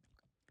complacent.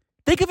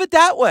 Think of it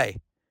that way.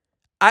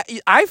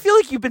 I feel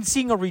like you've been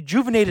seeing a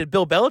rejuvenated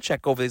Bill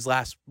Belichick over these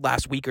last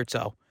week or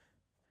so.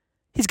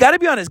 He's got to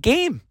be on his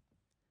game.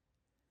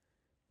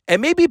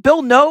 And maybe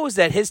Bill knows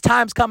that his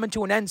time's coming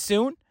to an end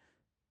soon.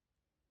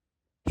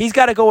 He's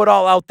got to go it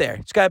all out there.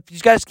 He's got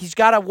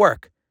to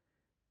work.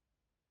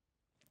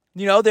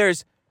 You know,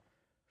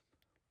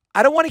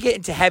 I don't want to get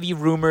into heavy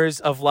rumors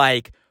of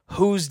like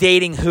who's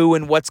dating who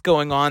and what's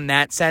going on in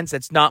that sense.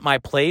 That's not my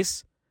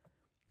place.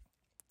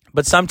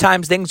 But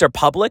sometimes things are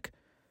public.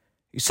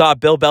 You saw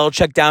Bill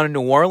Belichick down in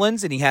New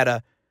Orleans and he had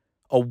a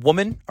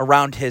woman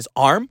around his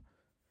arm.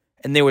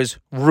 And there was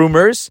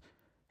rumors.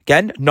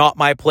 Again, not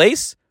my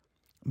place.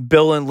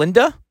 Bill and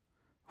Linda,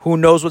 who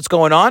knows what's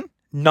going on?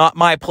 Not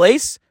my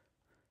place.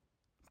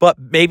 But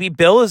maybe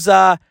Bill has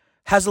a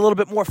little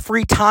bit more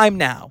free time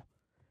now.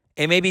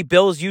 And maybe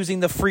Bill's using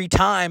the free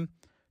time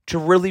to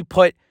really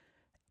put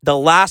the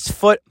last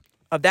foot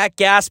of that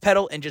gas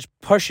pedal and just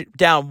push it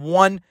down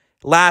one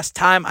last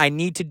time. I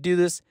need to do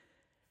this.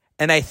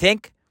 And I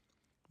think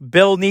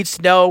Bill needs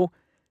to know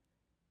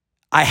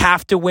I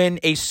have to win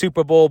a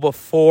Super Bowl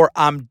before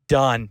I'm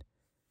done.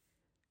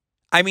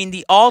 I mean,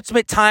 the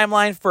ultimate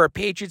timeline for a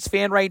Patriots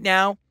fan right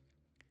now,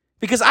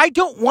 because I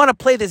don't want to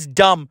play this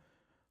dumb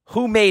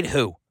who made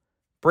who.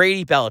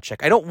 Brady,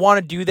 Belichick. I don't want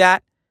to do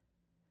that.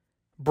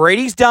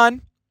 Brady's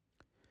done.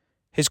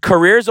 His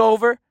career's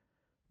over.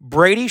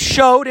 Brady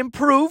showed and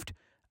proved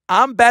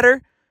I'm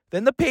better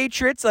than the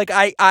Patriots. Like,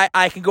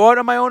 I can go out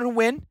on my own and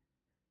win.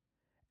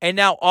 And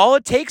now all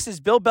it takes is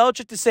Bill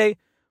Belichick to say,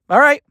 all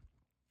right,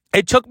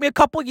 it took me a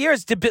couple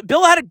years.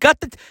 Bill had to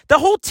gut the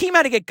whole team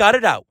had to get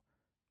gutted out.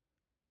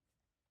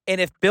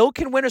 And if Bill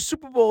can win a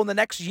Super Bowl in the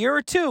next year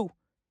or two,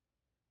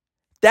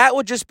 that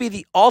would just be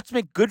the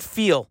ultimate good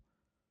feel.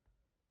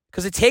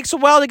 Because it takes a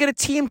while to get a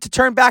team to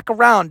turn back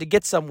around to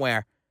get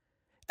somewhere.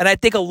 And I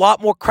think a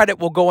lot more credit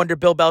will go under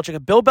Bill Belichick.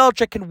 If Bill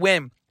Belichick can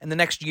win in the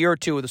next year or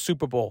two of the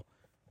Super Bowl,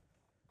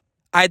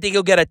 I think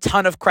he'll get a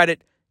ton of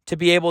credit to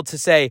be able to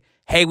say,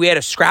 hey, we had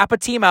to scrap a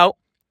team out.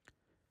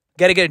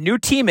 Got to get a new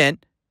team in.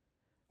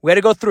 We had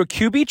to go through a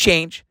QB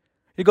change.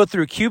 We had to go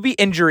through a QB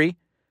injury.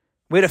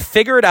 We had to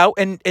figure it out.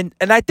 And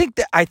I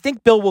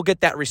think Bill will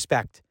get that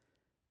respect.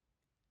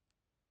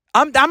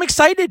 I'm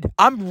excited.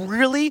 I'm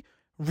really,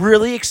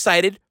 really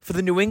excited for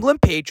the New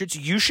England Patriots.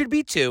 You should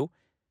be too.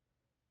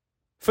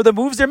 For the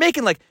moves they're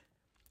making. Like,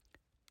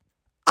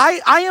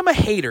 I am a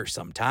hater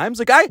sometimes.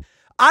 Like,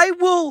 I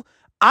will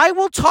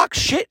talk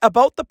shit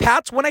about the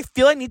Pats when I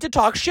feel I need to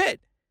talk shit.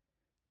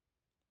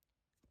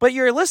 But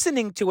you're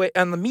listening to it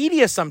on the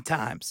media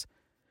sometimes.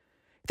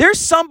 There's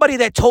somebody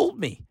that told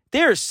me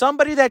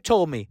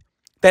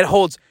that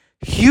holds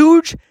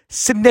huge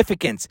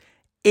significance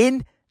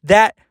in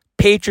that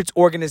Patriots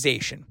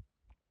organization.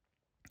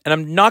 And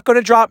I'm not going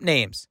to drop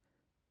names.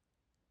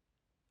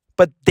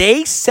 But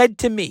they said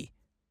to me,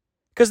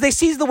 because they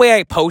see the way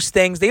I post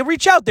things, they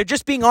reach out. They're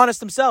just being honest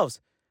themselves.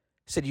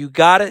 They said, you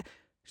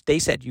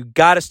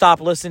got to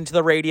stop listening to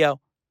the radio.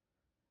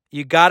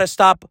 You got to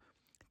stop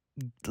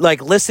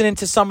listening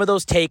to some of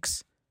those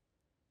takes.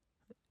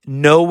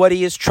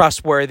 Nobody is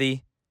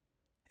trustworthy.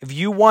 If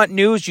you want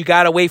news, you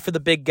got to wait for the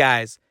big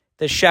guys,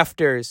 the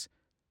Schefters,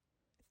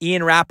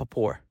 Ian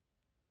Rappaport.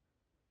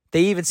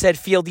 They even said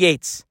Field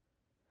Yates.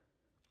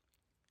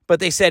 But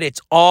they said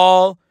it's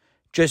all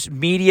just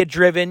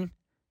media-driven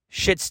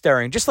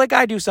shit-stirring, just like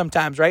I do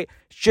sometimes, right?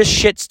 It's just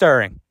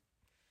shit-stirring.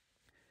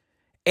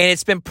 And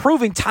it's been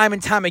proving time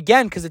and time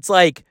again because it's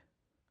like,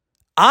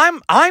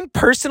 I'm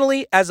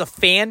personally, as a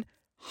fan,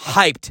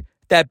 hyped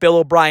that Bill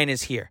O'Brien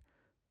is here.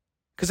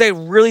 Because I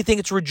really think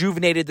it's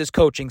rejuvenated this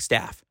coaching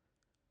staff.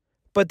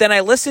 But then I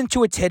listened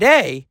to it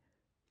today,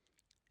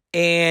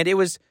 and it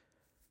was,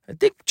 I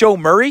think, Joe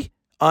Murray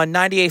on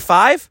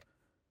 98.5.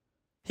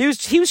 He was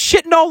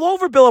shitting all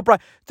over Bill O'Brien.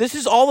 This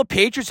is all the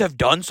Patriots have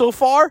done so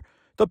far?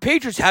 The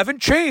Patriots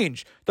haven't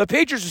changed. The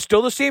Patriots are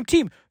still the same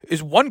team.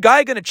 Is one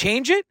guy going to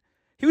change it?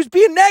 He was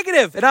being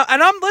negative. And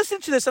I'm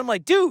listening to this. I'm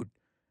like, dude,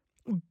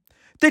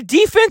 the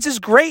defense is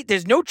great.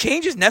 There's no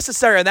changes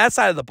necessary on that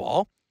side of the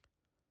ball.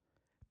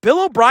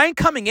 Bill O'Brien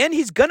coming in,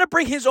 he's going to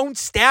bring his own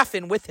staff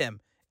in with him.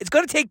 It's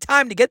going to take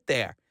time to get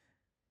there.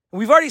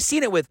 We've already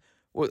seen it with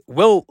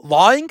Will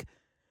Lawing,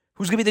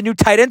 who's going to be the new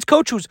tight ends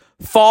coach, who's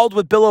followed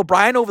with Bill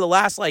O'Brien over the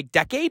last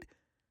decade.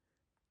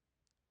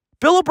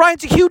 Bill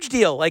O'Brien's a huge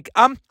deal.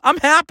 I'm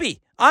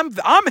happy. I'm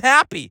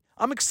happy.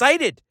 I'm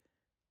excited.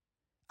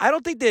 I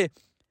don't think the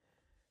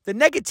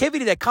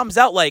negativity that comes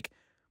out, like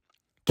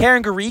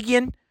Karen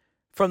Guregian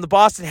from the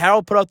Boston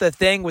Herald put out that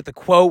thing with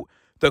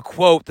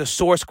the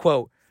source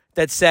quote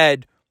that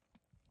said,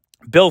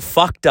 Bill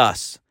fucked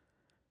us.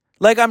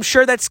 I'm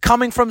sure that's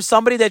coming from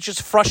somebody that's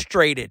just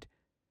frustrated.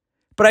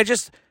 But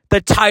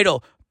the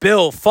title,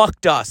 Bill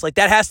fucked us,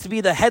 that has to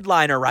be the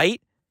headliner,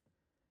 right?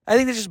 I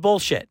think that's just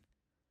bullshit.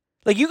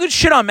 You could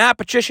shit on Matt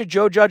Patricia,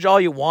 Joe Judge all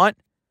you want,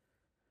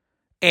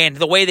 and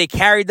the way they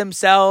carried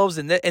themselves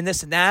and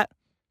this and that.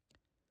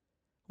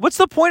 What's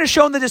the point of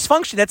showing the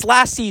dysfunction? That's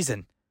last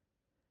season.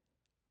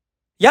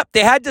 Yep,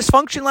 they had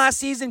dysfunction last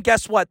season.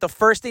 Guess what? The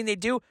first thing they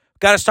do, we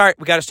got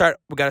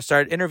to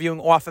start interviewing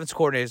offensive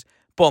coordinators.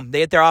 Boom, they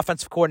get their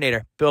offensive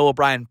coordinator, Bill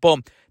O'Brien.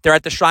 Boom, they're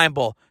at the Shrine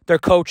Bowl. They're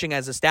coaching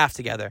as a staff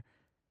together.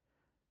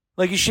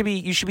 You should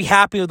be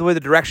happy with the way the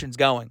direction's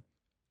going.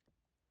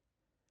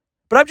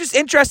 But I'm just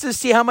interested to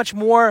see how much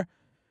more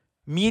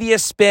media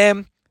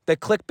spin, the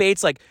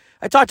clickbaits.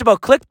 I talked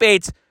about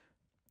clickbaits.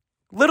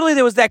 Literally,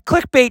 there was that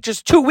clickbait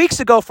just 2 weeks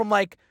ago from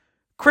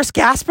Chris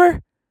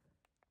Gasper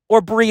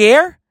or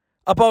Briere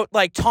about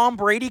Tom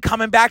Brady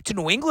coming back to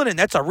New England, and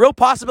that's a real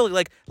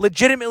possibility,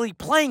 legitimately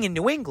playing in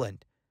New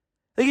England.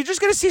 You're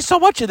just going to see so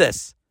much of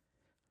this,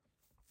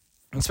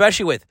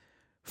 especially with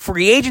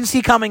free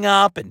agency coming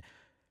up and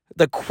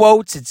the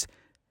quotes. It's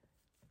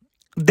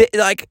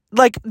there's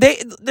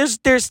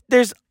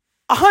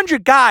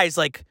 100 guys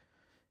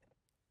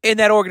in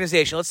that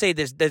organization. Let's say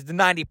there's the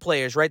 90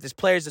 players, right? There's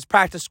players, there's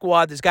practice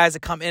squad, there's guys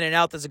that come in and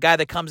out. There's a guy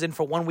that comes in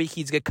for 1 week,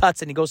 he's get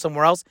cuts and he goes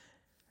somewhere else.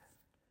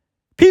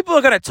 People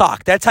are going to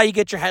talk. That's how you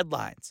get your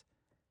headlines.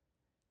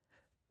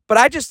 But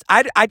I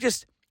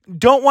just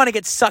don't want to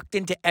get sucked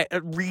into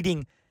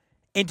reading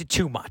into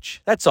too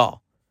much. That's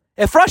all.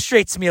 It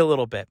frustrates me a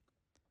little bit.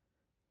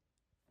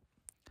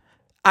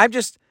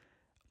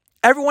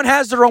 Everyone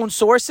has their own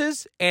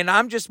sources, and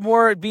I'm just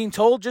more being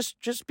told,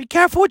 just be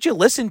careful what you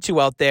listen to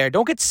out there.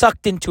 Don't get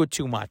sucked into it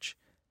too much.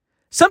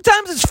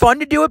 Sometimes it's fun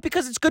to do it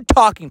because it's good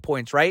talking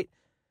points, right?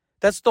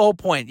 That's the whole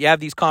point. You have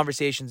these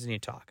conversations and you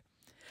talk.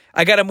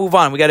 I got to move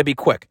on. We got to be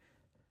quick.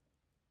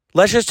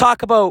 Let's just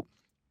talk about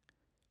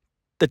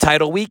the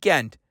title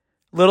weekend.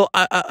 A little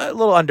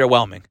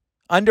underwhelming.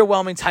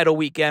 Underwhelming title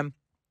weekend.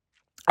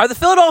 Are the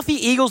Philadelphia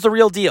Eagles the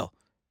real deal?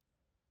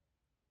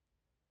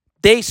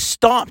 They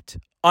stomped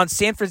on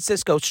San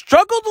Francisco.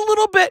 Struggled a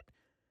little bit.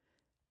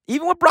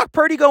 Even with Brock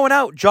Purdy going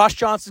out, Josh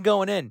Johnson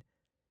going in.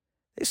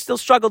 They still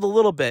struggled a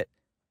little bit.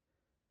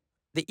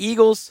 The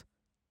Eagles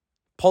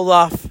pulled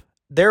off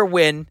their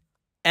win,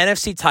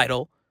 NFC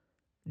title.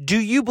 Do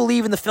you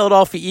believe in the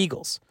Philadelphia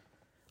Eagles?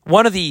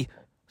 One of the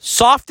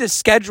softest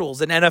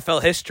schedules in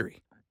NFL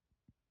history.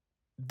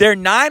 They're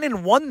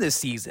 9-1 this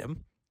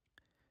season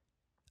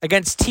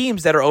against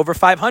teams that are over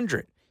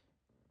 500.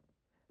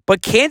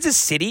 But Kansas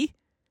City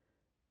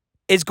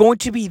is going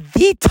to be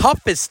the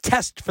toughest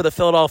test for the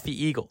Philadelphia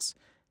Eagles.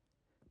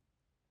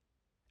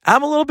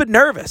 I'm a little bit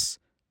nervous.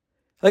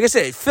 Like I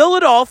said,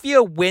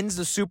 Philadelphia wins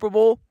the Super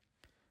Bowl.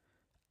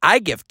 I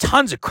give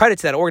tons of credit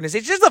to that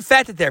organization. Just the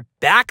fact that they're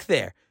back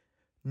there.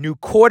 New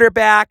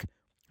quarterback,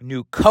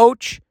 new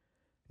coach,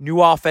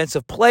 new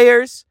offensive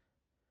players.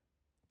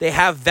 They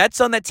have vets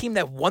on that team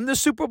that won the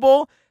Super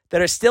Bowl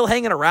that are still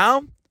hanging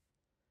around.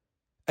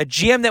 A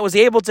GM that was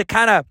able to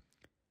kind of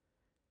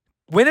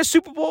win a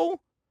Super Bowl,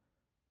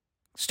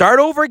 start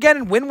over again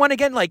and win one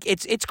again. Like,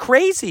 it's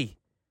crazy.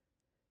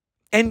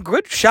 And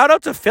good shout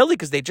out to Philly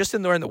because they just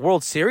in the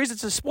World Series.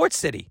 It's a sports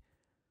city.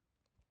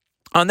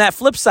 On that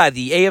flip side,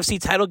 the AFC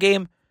title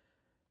game,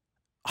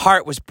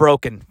 heart was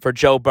broken for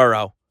Joe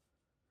Burrow.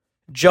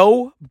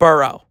 Joe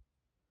Burrow.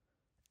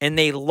 And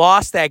they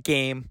lost that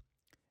game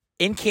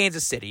in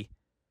Kansas City.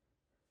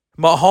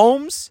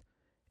 Mahomes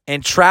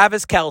and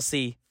Travis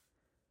Kelce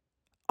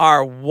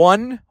are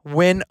one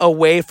win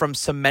away from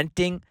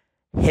cementing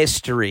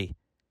history.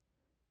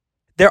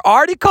 They're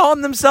already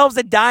calling themselves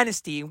a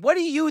dynasty. What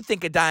do you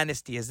think a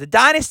dynasty is? The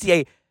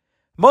dynasty,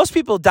 most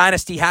people,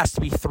 dynasty has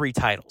to be 3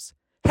 titles.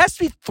 It has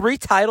to be 3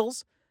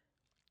 titles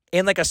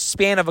in like a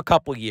span of a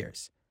couple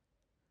years.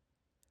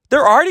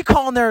 They're already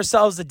calling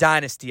themselves a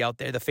dynasty out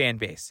there, the fan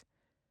base.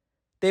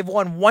 They've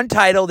won 1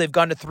 title. They've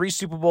gone to 3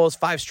 Super Bowls,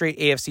 5 straight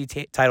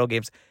AFC title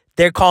games.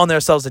 They're calling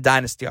themselves a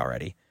dynasty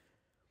already.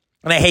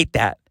 And I hate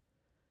that.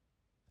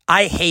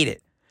 I hate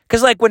it.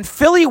 Because like when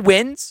Philly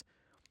wins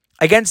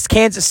against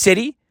Kansas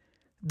City,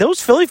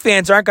 those Philly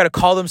fans aren't going to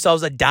call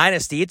themselves a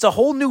dynasty. It's a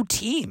whole new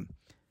team.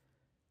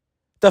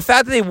 The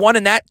fact that they won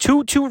in that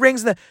two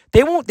rings,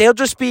 they'll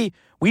just be,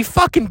 we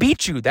fucking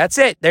beat you. That's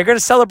it. They're going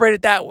to celebrate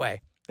it that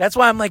way. That's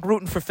why I'm like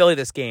rooting for Philly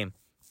this game.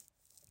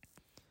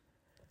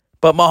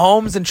 But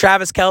Mahomes and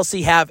Travis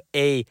Kelce have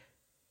I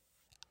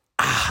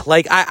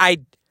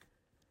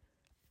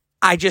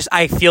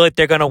feel like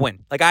they're going to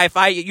win. Like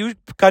you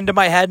come to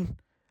my head,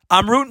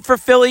 I'm rooting for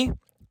Philly,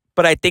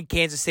 but I think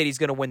Kansas City's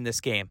going to win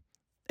this game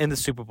in the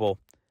Super Bowl.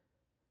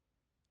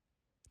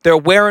 They're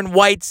wearing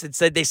whites. They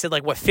said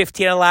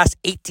 15 of the last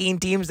 18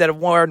 teams that have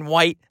worn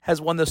white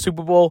has won the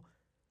Super Bowl.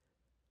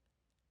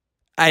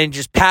 And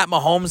just Pat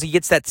Mahomes, he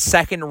gets that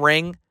second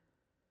ring.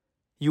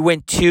 You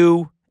win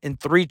 2 in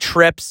 3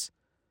 trips.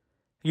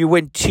 You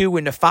win 2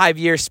 in a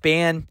 5-year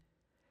span.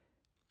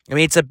 I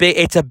mean, it's a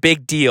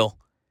big deal.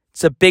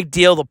 It's a big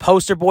deal. The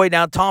poster boy,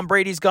 now Tom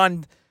Brady's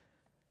gone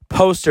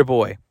poster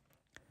boy.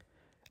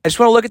 I just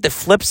want to look at the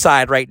flip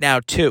side right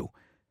now, too.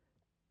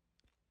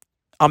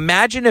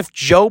 Imagine if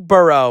Joe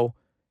Burrow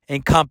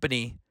and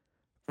company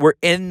were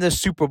in the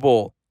Super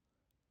Bowl.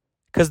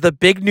 Because the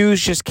big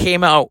news just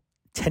came out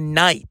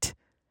tonight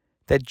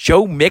that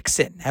Joe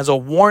Mixon has a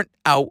warrant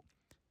out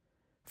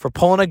for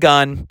pulling a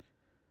gun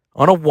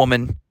on a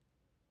woman.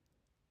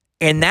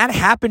 And that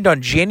happened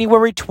on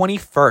January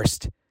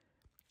 21st.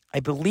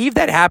 I believe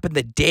that happened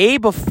the day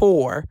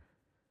before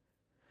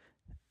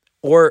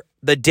or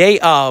the day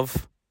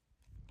of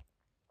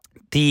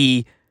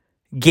the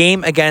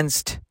game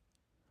against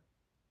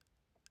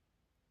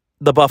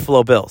the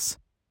Buffalo Bills.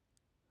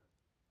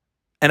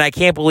 And I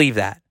can't believe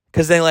that.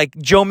 Because then,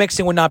 Joe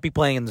Mixon would not be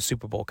playing in the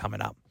Super Bowl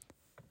coming up.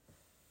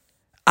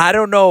 I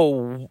don't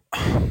know.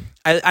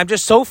 I'm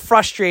just so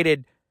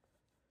frustrated.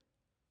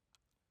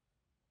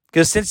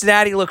 Because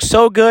Cincinnati looks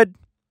so good.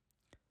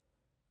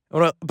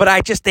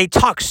 But they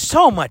talk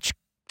so much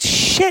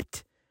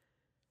shit.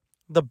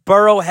 The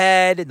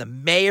Burrowhead and the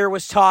mayor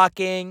was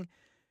talking.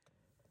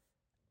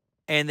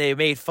 And they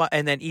made fun.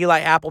 And then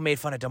Eli Apple made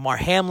fun of DeMar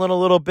Hamlin a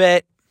little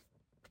bit.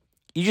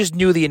 You just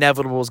knew the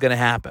inevitable was going to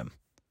happen.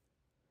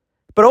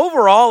 But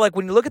overall,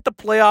 when you look at the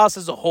playoffs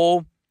as a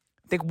whole,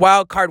 I think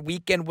Wild Card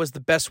Weekend was the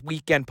best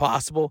weekend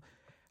possible.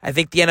 I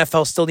think the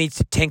NFL still needs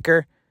to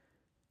tinker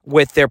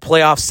with their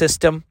playoff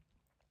system.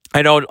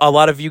 I know a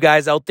lot of you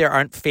guys out there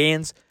aren't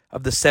fans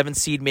of the 7th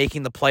seed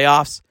making the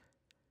playoffs.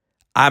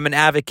 I'm an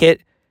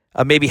advocate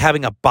of maybe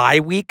having a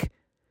bye week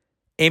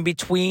in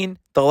between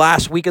the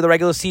last week of the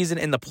regular season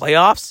and the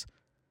playoffs.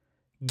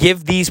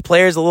 Give these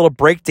players a little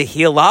break to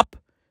heal up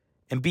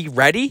and be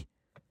ready.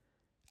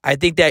 I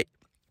think that,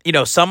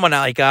 someone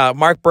like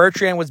Mark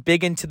Bertrand was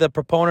big into the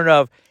proponent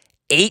of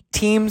 8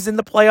 teams in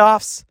the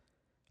playoffs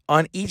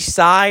on each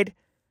side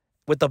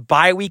with the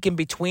bye week in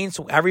between,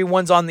 so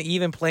everyone's on the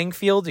even playing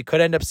field. You could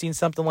end up seeing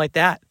something like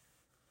that.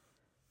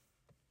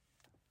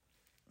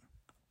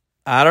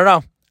 I don't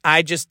know.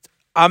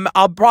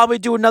 I'll probably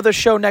do another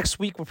show next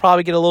week. We'll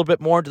probably get a little bit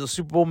more into the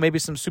Super Bowl, maybe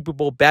some Super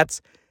Bowl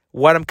bets,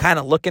 what I'm kind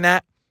of looking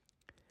at.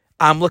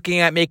 I'm looking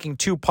at making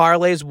 2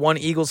 parlays, one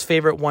Eagles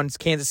favorite, one's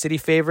Kansas City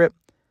favorite.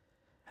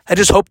 I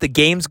just hope the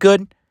game's good,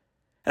 and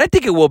I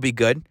think it will be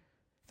good.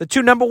 The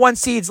 2 number 1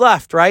 seeds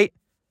left, right?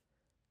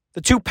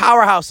 The 2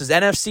 powerhouses,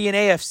 NFC and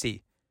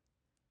AFC.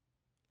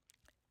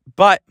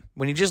 But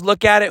when you just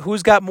look at it,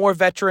 who's got more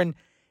veteran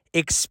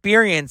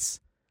experience?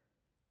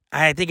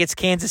 I think it's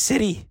Kansas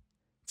City.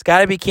 It's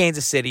got to be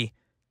Kansas City.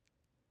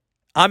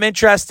 I'm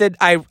interested.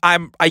 It's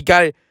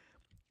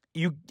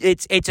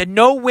a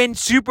no-win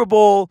Super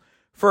Bowl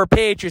for a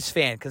Patriots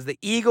fan because the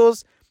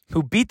Eagles,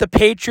 who beat the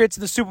Patriots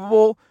in the Super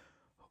Bowl,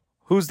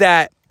 who's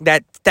that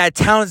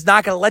town is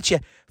not going to let you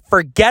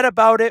forget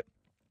about it.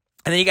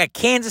 And then you got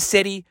Kansas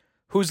City,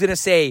 who's going to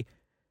say,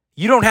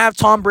 you don't have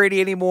Tom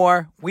Brady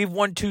anymore. We've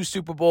won 2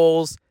 Super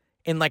Bowls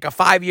in like a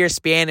 5-year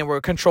span, and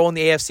we're controlling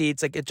the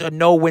AFC. It's a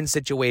no-win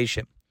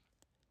situation.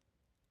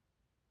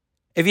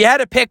 If you had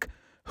to pick,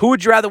 who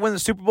would you rather win the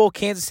Super Bowl,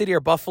 Kansas City or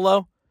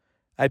Buffalo?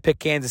 I'd pick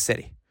Kansas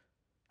City.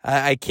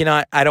 I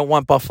don't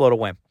want Buffalo to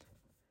win.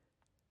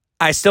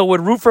 I still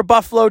would root for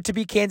Buffalo to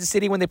beat Kansas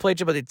City when they play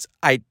each other, but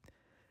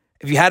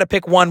if you had to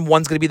pick one's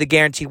going to be the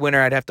guaranteed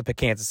winner, I'd have to pick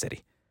Kansas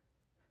City.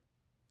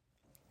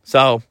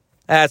 So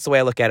that's the way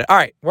I look at it. All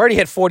right, we already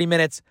hit 40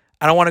 minutes.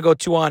 I don't want to go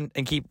too on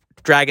and keep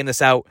dragging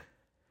this out.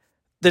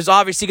 There's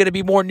obviously going to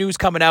be more news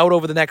coming out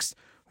over the next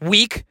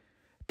week.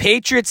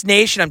 Patriots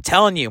Nation, I'm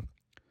telling you,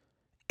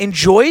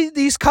 enjoy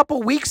these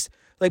couple weeks.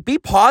 Like, be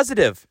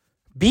positive.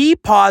 Be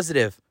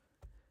positive.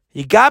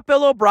 You got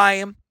Bill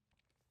O'Brien.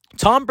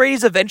 Tom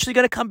Brady's eventually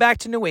going to come back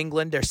to New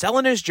England. They're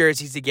selling his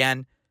jerseys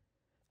again.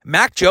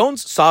 Mac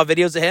Jones, saw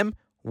videos of him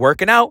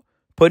working out,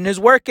 putting his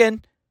work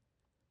in.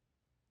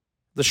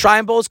 The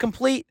Shrine Bowl is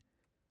complete.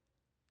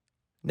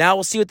 Now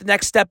we'll see what the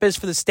next step is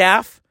for the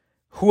staff,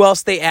 who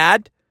else they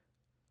add.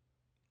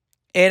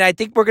 And I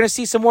think we're going to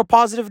see some more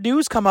positive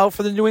news come out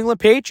for the New England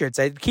Patriots.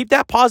 I keep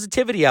that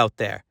positivity out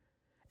there.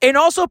 And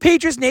also,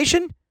 Patriots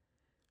Nation,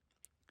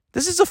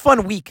 this is a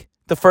fun week,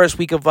 the first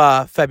week of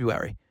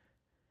February.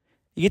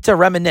 You get to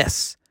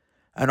reminisce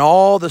on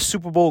all the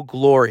Super Bowl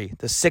glory,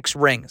 the 6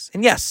 rings.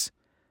 And yes,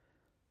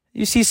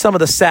 you see some of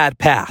the sad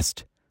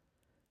past,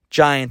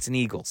 Giants and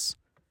Eagles.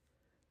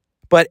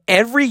 But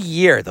every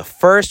year, the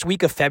first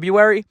week of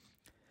February,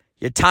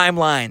 your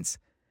timelines,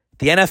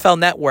 the NFL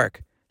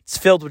Network, it's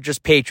filled with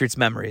just Patriots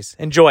memories.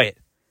 Enjoy it.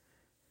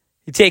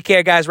 You take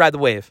care, guys. Ride the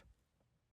wave.